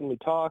guys have let me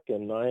talk,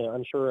 and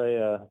I'm sure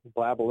I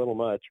blab a little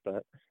much,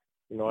 but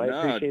I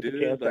Nah, appreciate the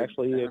chance dude, to like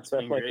actually That's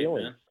express been my great,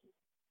 feelings. man.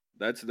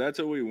 that's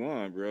what we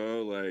want,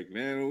 bro. Like,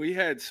 man, when we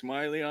had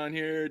Smiley on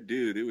here,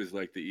 dude, it was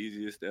like the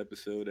easiest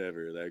episode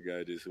ever. That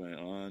guy just went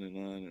on and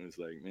on. It was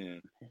like,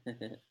 man,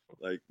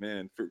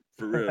 for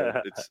real.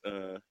 It's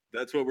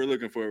that's what we're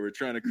looking for. We're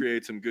trying to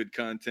create some good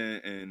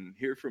content and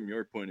hear from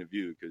your point of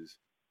view because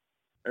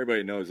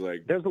everybody knows,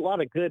 like, There's a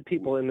lot of good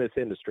people in this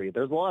industry.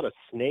 There's a lot of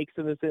snakes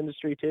in this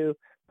industry too.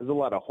 There's a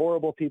lot of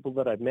horrible people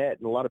that I've met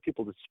and a lot of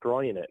people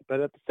destroying it.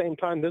 But at the same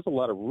time, there's a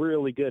lot of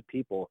really good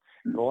people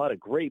and a lot of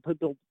great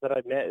people that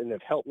I've met and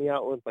have helped me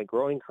out with my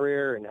growing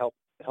career and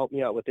helped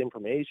me out with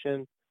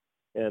information.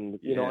 And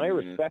yeah, I man,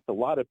 respect a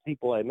lot of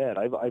people I met.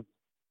 I've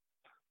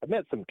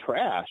met some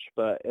trash,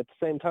 but at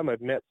the same time,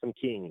 I've met some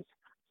kings.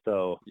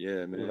 So,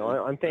 yeah, man.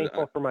 I'm I,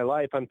 thankful for my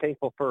life. I'm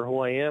thankful for who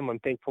I am. I'm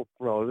thankful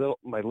for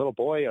my little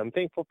boy. I'm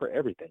thankful for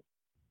everything.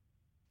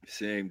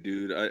 same,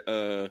 dude.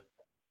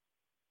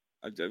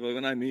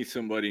 When I meet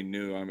somebody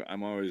new,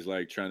 I'm always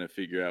like trying to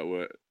figure out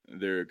what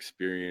their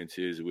experience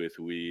is with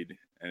weed,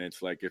 and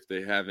it's like if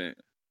they haven't,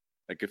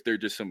 like if they're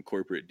just some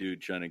corporate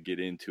dude trying to get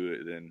into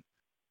it, then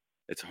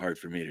it's hard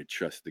for me to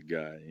trust the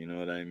guy. You know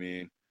what I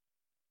mean?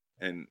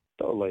 And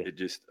Totally. it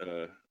just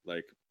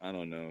like I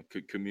don't know,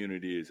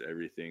 community is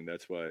everything.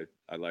 That's why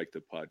I like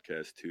the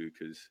podcast too,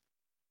 because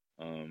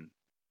um,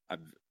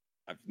 I've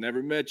I've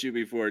never met you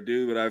before,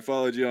 dude, but I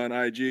followed you on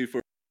IG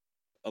for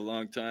a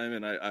long time,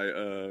 and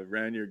I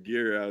ran your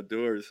gear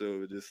outdoors.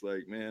 So just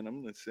like, man,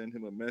 I'm gonna send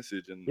him a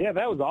message, and Yeah,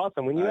 that was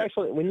awesome. When I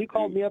you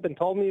called dude, me up and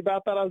told me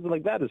about that, I was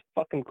like, that is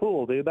fucking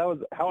cool, dude. That was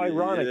how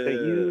ironic that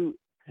yeah,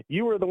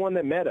 you were the one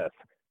that met us.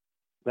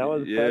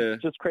 That's yeah,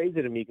 just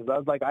crazy to me because I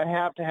was like, I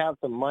have to have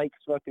some Mike's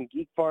fucking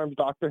Geek Farms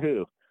Doctor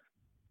Who.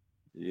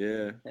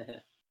 yeah,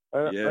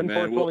 yeah,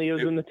 man. Well, Unfortunately, it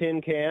was in the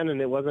tin can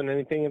and it wasn't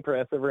anything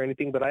impressive or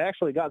anything. But I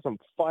actually got some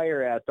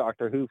fire ass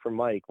Doctor Who from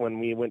Mike when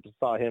we went to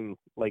saw him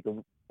like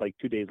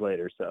 2 days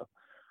later. So,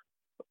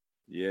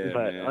 yeah,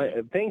 but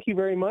man. thank you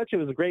very much. It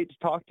was great to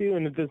talk to you,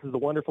 and this is a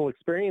wonderful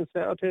experience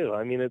now too.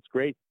 I mean, it's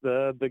great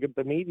the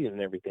media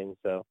and everything.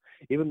 So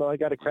even though I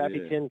got a crappy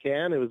Yeah, tin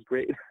can, it was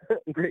great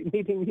great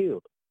meeting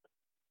you.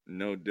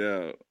 no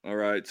doubt. All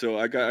right, so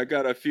I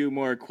got a few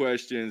more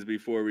questions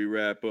before we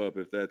wrap up,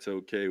 if that's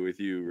okay with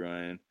you,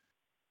 Ryan.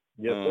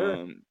 Yes, sir.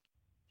 Um,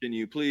 can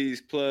you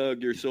please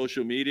plug your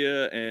social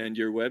media and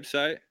your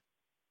website?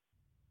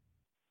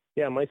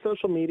 Yeah, my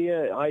social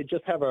media, I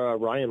just have a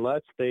Ryan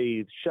Lutz.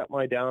 They shut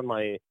my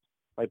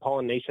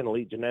Pollination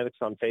Elite Genetics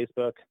on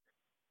Facebook,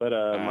 but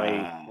my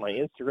Ah,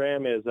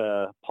 Instagram is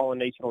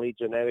Pollination Elite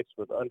Genetics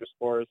with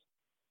underscores,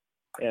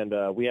 and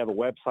we have a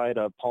website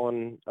of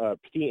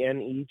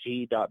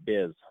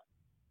pneg.biz.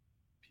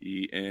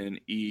 And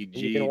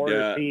you can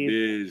order seeds.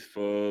 pneg.biz,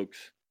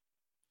 folks.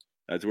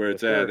 That's where Yes,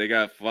 it's at. sir. They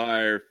got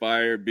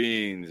fire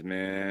beans,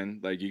 man.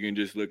 Like you can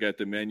just look at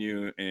the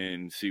menu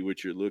and see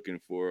what you're looking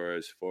for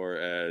as far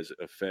as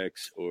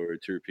effects or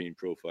terpene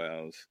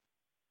profiles.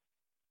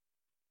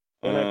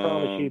 And I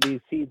promise you, Um,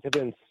 these seeds have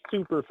been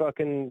super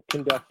fucking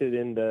conducted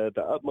in the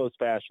utmost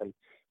fashion.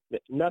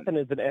 Nothing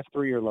is an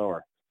F3 or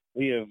lower.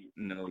 We have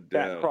no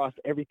back doubt. crossed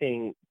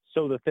everything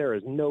so that there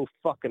is no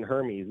fucking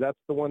Hermes. That's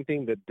the one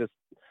thing that just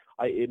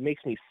it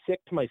makes me sick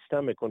to my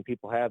stomach when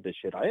people have this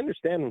shit. I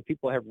understand when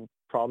people have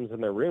problems in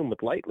their room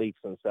with light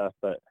leaks and stuff,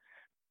 but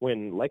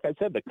when, like I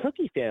said, the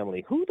Cookie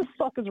family, who the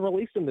fuck is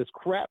releasing this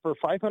crap for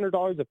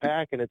 $500 a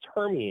pack and it's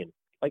Hermine?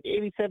 Like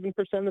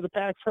 87% of the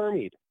pack's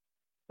Hermine.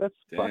 That's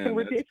fucking Damn,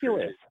 that's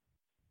ridiculous.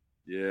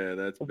 crazy. Yeah,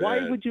 that's Why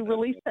bad. would you That's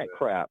release so that bad.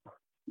 crap?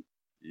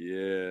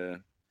 Yeah.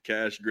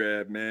 Cash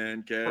grab,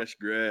 man. Cash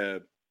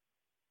grab.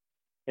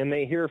 And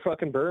they hear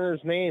fucking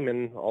Burner's name,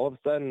 and all of a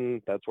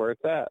sudden, that's where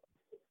it's at.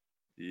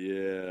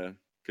 Yeah.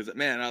 Because,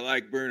 man, I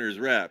like Burner's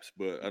raps,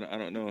 but I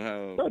don't know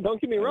how. No, don't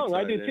get me wrong.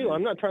 I do too. outside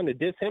I'm not trying to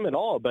diss him at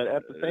all, but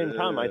at the same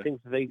time, I Uh,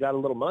 think they got a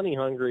little money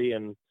hungry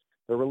and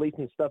they're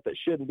releasing stuff that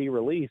shouldn't be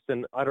released.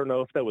 And I don't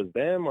know if that was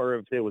them or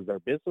if it was their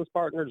business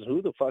partners,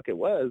 who the fuck it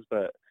was.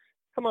 But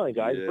come on,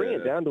 guys, bring it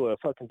Yeah. down to a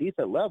fucking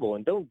decent level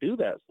and don't do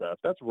that stuff.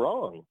 That's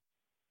wrong.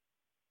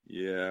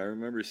 Yeah, I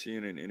remember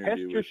seeing an Test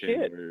interview your with him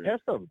shit. where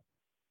Test them.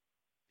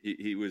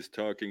 he was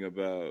talking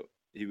about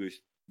he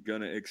was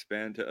gonna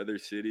expand to other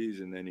cities,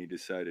 and then he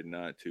decided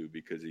not to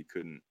because he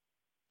couldn't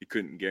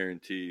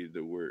guarantee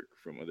the work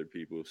from other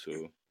people.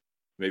 So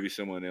maybe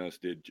someone else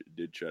did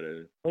try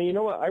to Well, you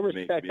know what? I make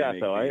respect that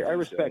though. beats I and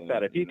respect sell that.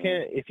 them.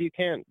 If you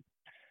can't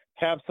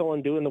have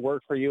someone doing the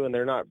work for you and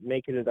they're not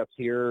making it up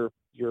to your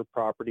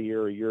property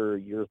or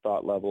your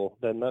thought level,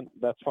 then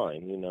that's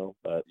fine, you know.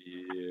 But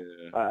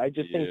Yeah, I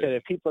just think yeah. that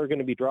if people are going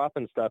to be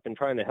dropping stuff and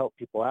trying to help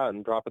people out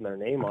and dropping their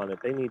name on it,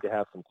 they need to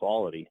have some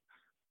quality.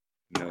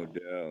 No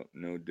doubt,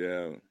 no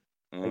doubt.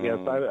 I guess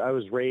I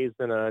was raised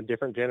in a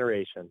different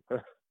generation.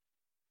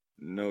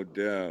 No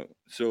doubt.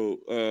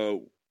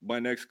 So, my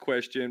next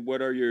question: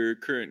 what are your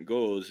current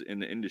goals in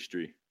the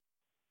industry?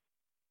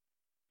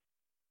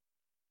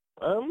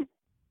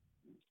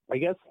 I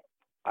guess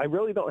I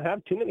really don't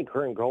have too many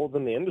current goals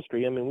in the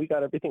industry. I mean, we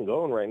got everything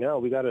going right now.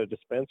 We got a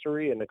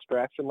dispensary, an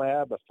extraction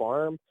lab, a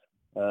farm.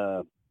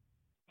 So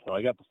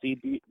I got the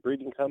seed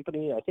breeding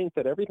company. I think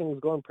that everything's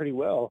going pretty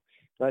well.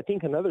 And I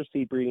think another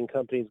seed breeding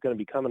company is going to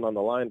be coming on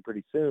the line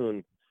pretty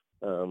soon.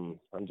 I'm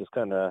just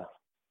kind of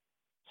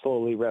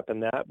slowly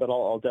repping that, but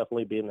I'll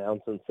definitely be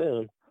announcing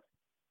soon.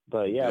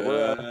 But yeah,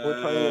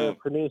 we're trying to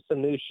produce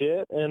some new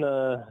shit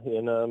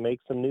and make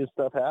some new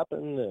stuff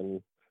happen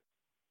and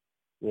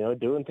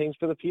doing things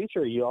for the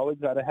future. You always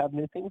got to have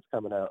new things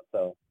coming out.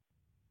 So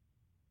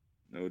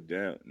No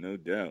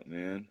doubt,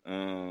 man.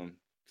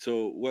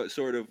 So what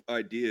sort of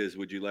ideas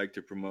would you like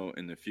to promote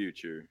in the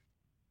future,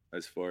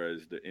 as far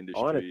as the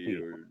industry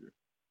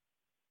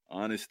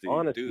honesty?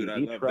 Dude, I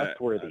be love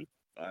trustworthy.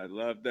 that. I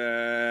love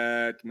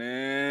that,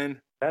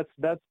 man.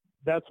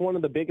 That's one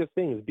of the biggest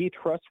things. Be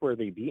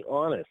trustworthy. Be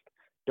honest.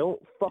 Don't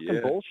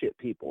fucking bullshit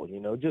people.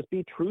 Just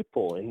be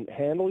truthful and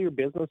handle your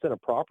business in a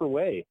proper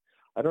way.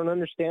 I don't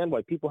understand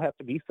why people have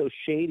to be so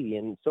shady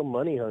and so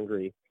money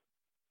hungry.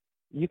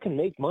 You can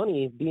make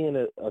money being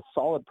a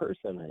solid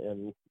person,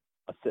 and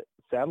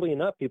sadly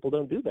enough, people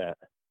don't do that.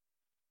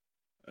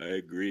 I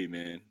agree,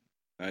 man.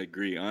 I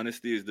agree.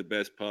 Honesty is the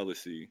best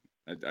policy.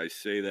 I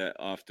say that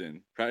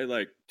often, probably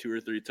like 2 or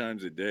 3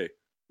 times a day.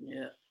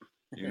 Yeah.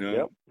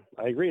 Yep,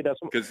 I agree. That's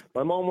because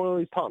my mom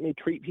always taught me,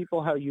 treat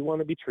people how you want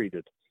to be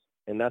treated,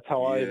 and that's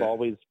how I've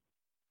always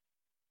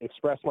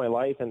expressed my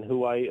life and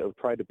who I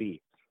try to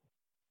be.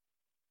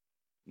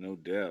 No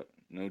doubt.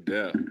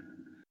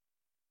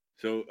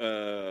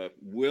 So,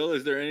 Will,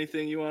 is there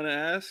anything you want to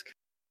ask?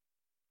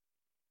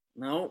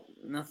 No,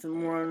 nothing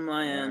more on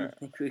my end. I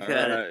think we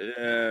got it.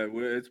 Yeah,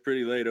 it's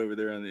pretty late over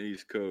there on the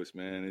East Coast,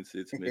 man. It's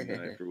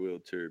midnight for Will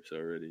Terps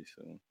already.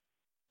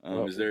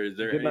 So, is there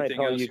good night anything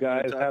to all else you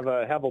guys? Have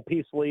a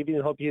peaceful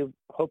evening.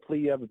 Hopefully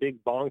you have a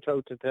big bong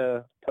toke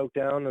to toke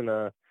down, and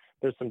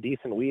there's some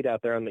decent weed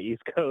out there on the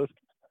East Coast.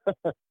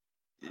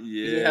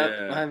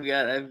 Yeah,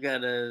 I've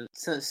got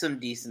some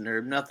decent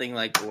herb. Nothing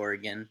like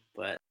Oregon,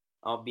 but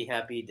I'll be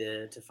happy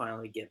to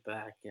finally get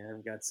back.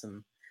 I've got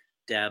some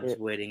dabs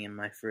waiting in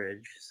my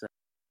fridge. So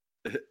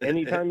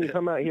anytime you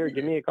come out here,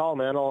 give me a call,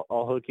 man.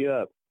 I'll hook you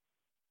up.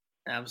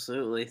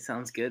 Absolutely,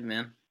 sounds good,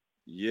 man.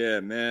 Yeah,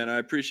 man. I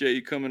appreciate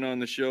you coming on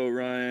the show,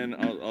 Ryan.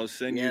 I'll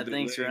send you the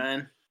thanks, link,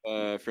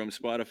 Ryan. From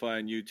Spotify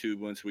and YouTube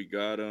once we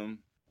got them.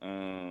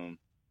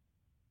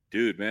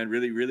 Dude, man,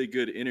 really, really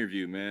good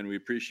interview, man. We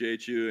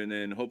appreciate you, and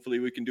then hopefully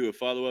we can do a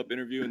follow-up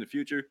interview in the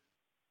future.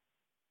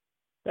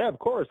 Yeah, of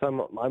course. I'm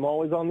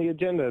always on the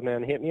agenda,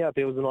 man. Hit me up.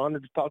 It was an honor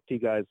to talk to you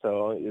guys.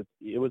 So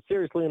it was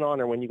seriously an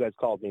honor when you guys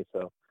called me.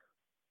 So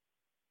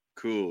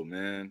cool,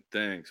 man.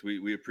 Thanks.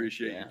 We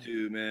appreciate you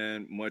too,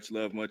 man. Much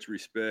love, much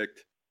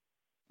respect.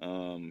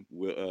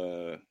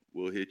 We'll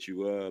hit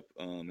you up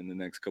in the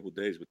next couple of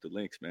days with the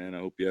links, man. I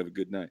hope you have a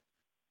good night.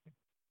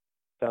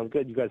 Sounds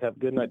good. You guys have a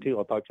good night too.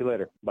 I'll talk to you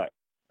later. Bye.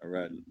 All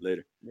right,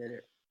 later.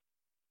 Later.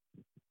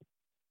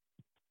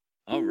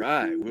 All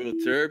right, Will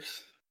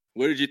Terps.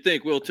 What did you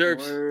think, Will Terps?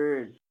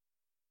 Word.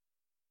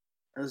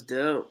 That was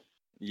dope.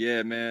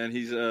 Yeah, man.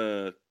 He's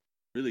a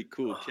really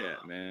cool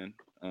cat, man.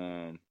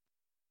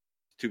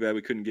 Too bad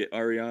we couldn't get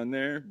Ari on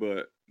there,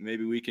 but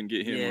maybe we can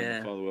get him on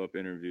the follow-up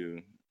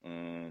interview.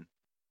 I'm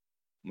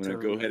gonna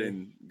go ahead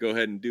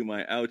and do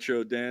my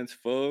outro dance,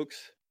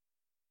 folks.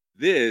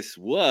 This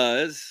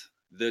was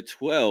the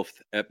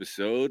 12th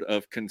episode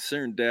of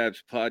Concerned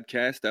Dabs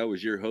podcast. I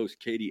was your host,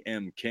 Katie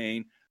M.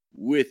 Kane.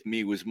 With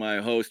me was my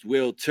host,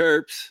 Will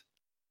Terps.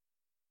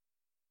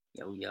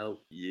 Yo.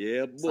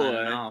 Yeah, boy.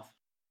 Signing off.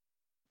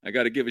 I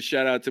got to give a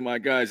shout out to my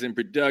guys in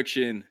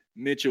production,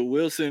 Mitchell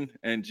Wilson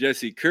and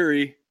Jesse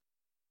Curry.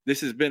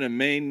 This has been a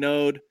Main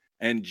Node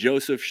and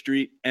Joseph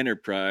Street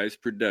Enterprise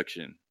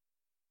production.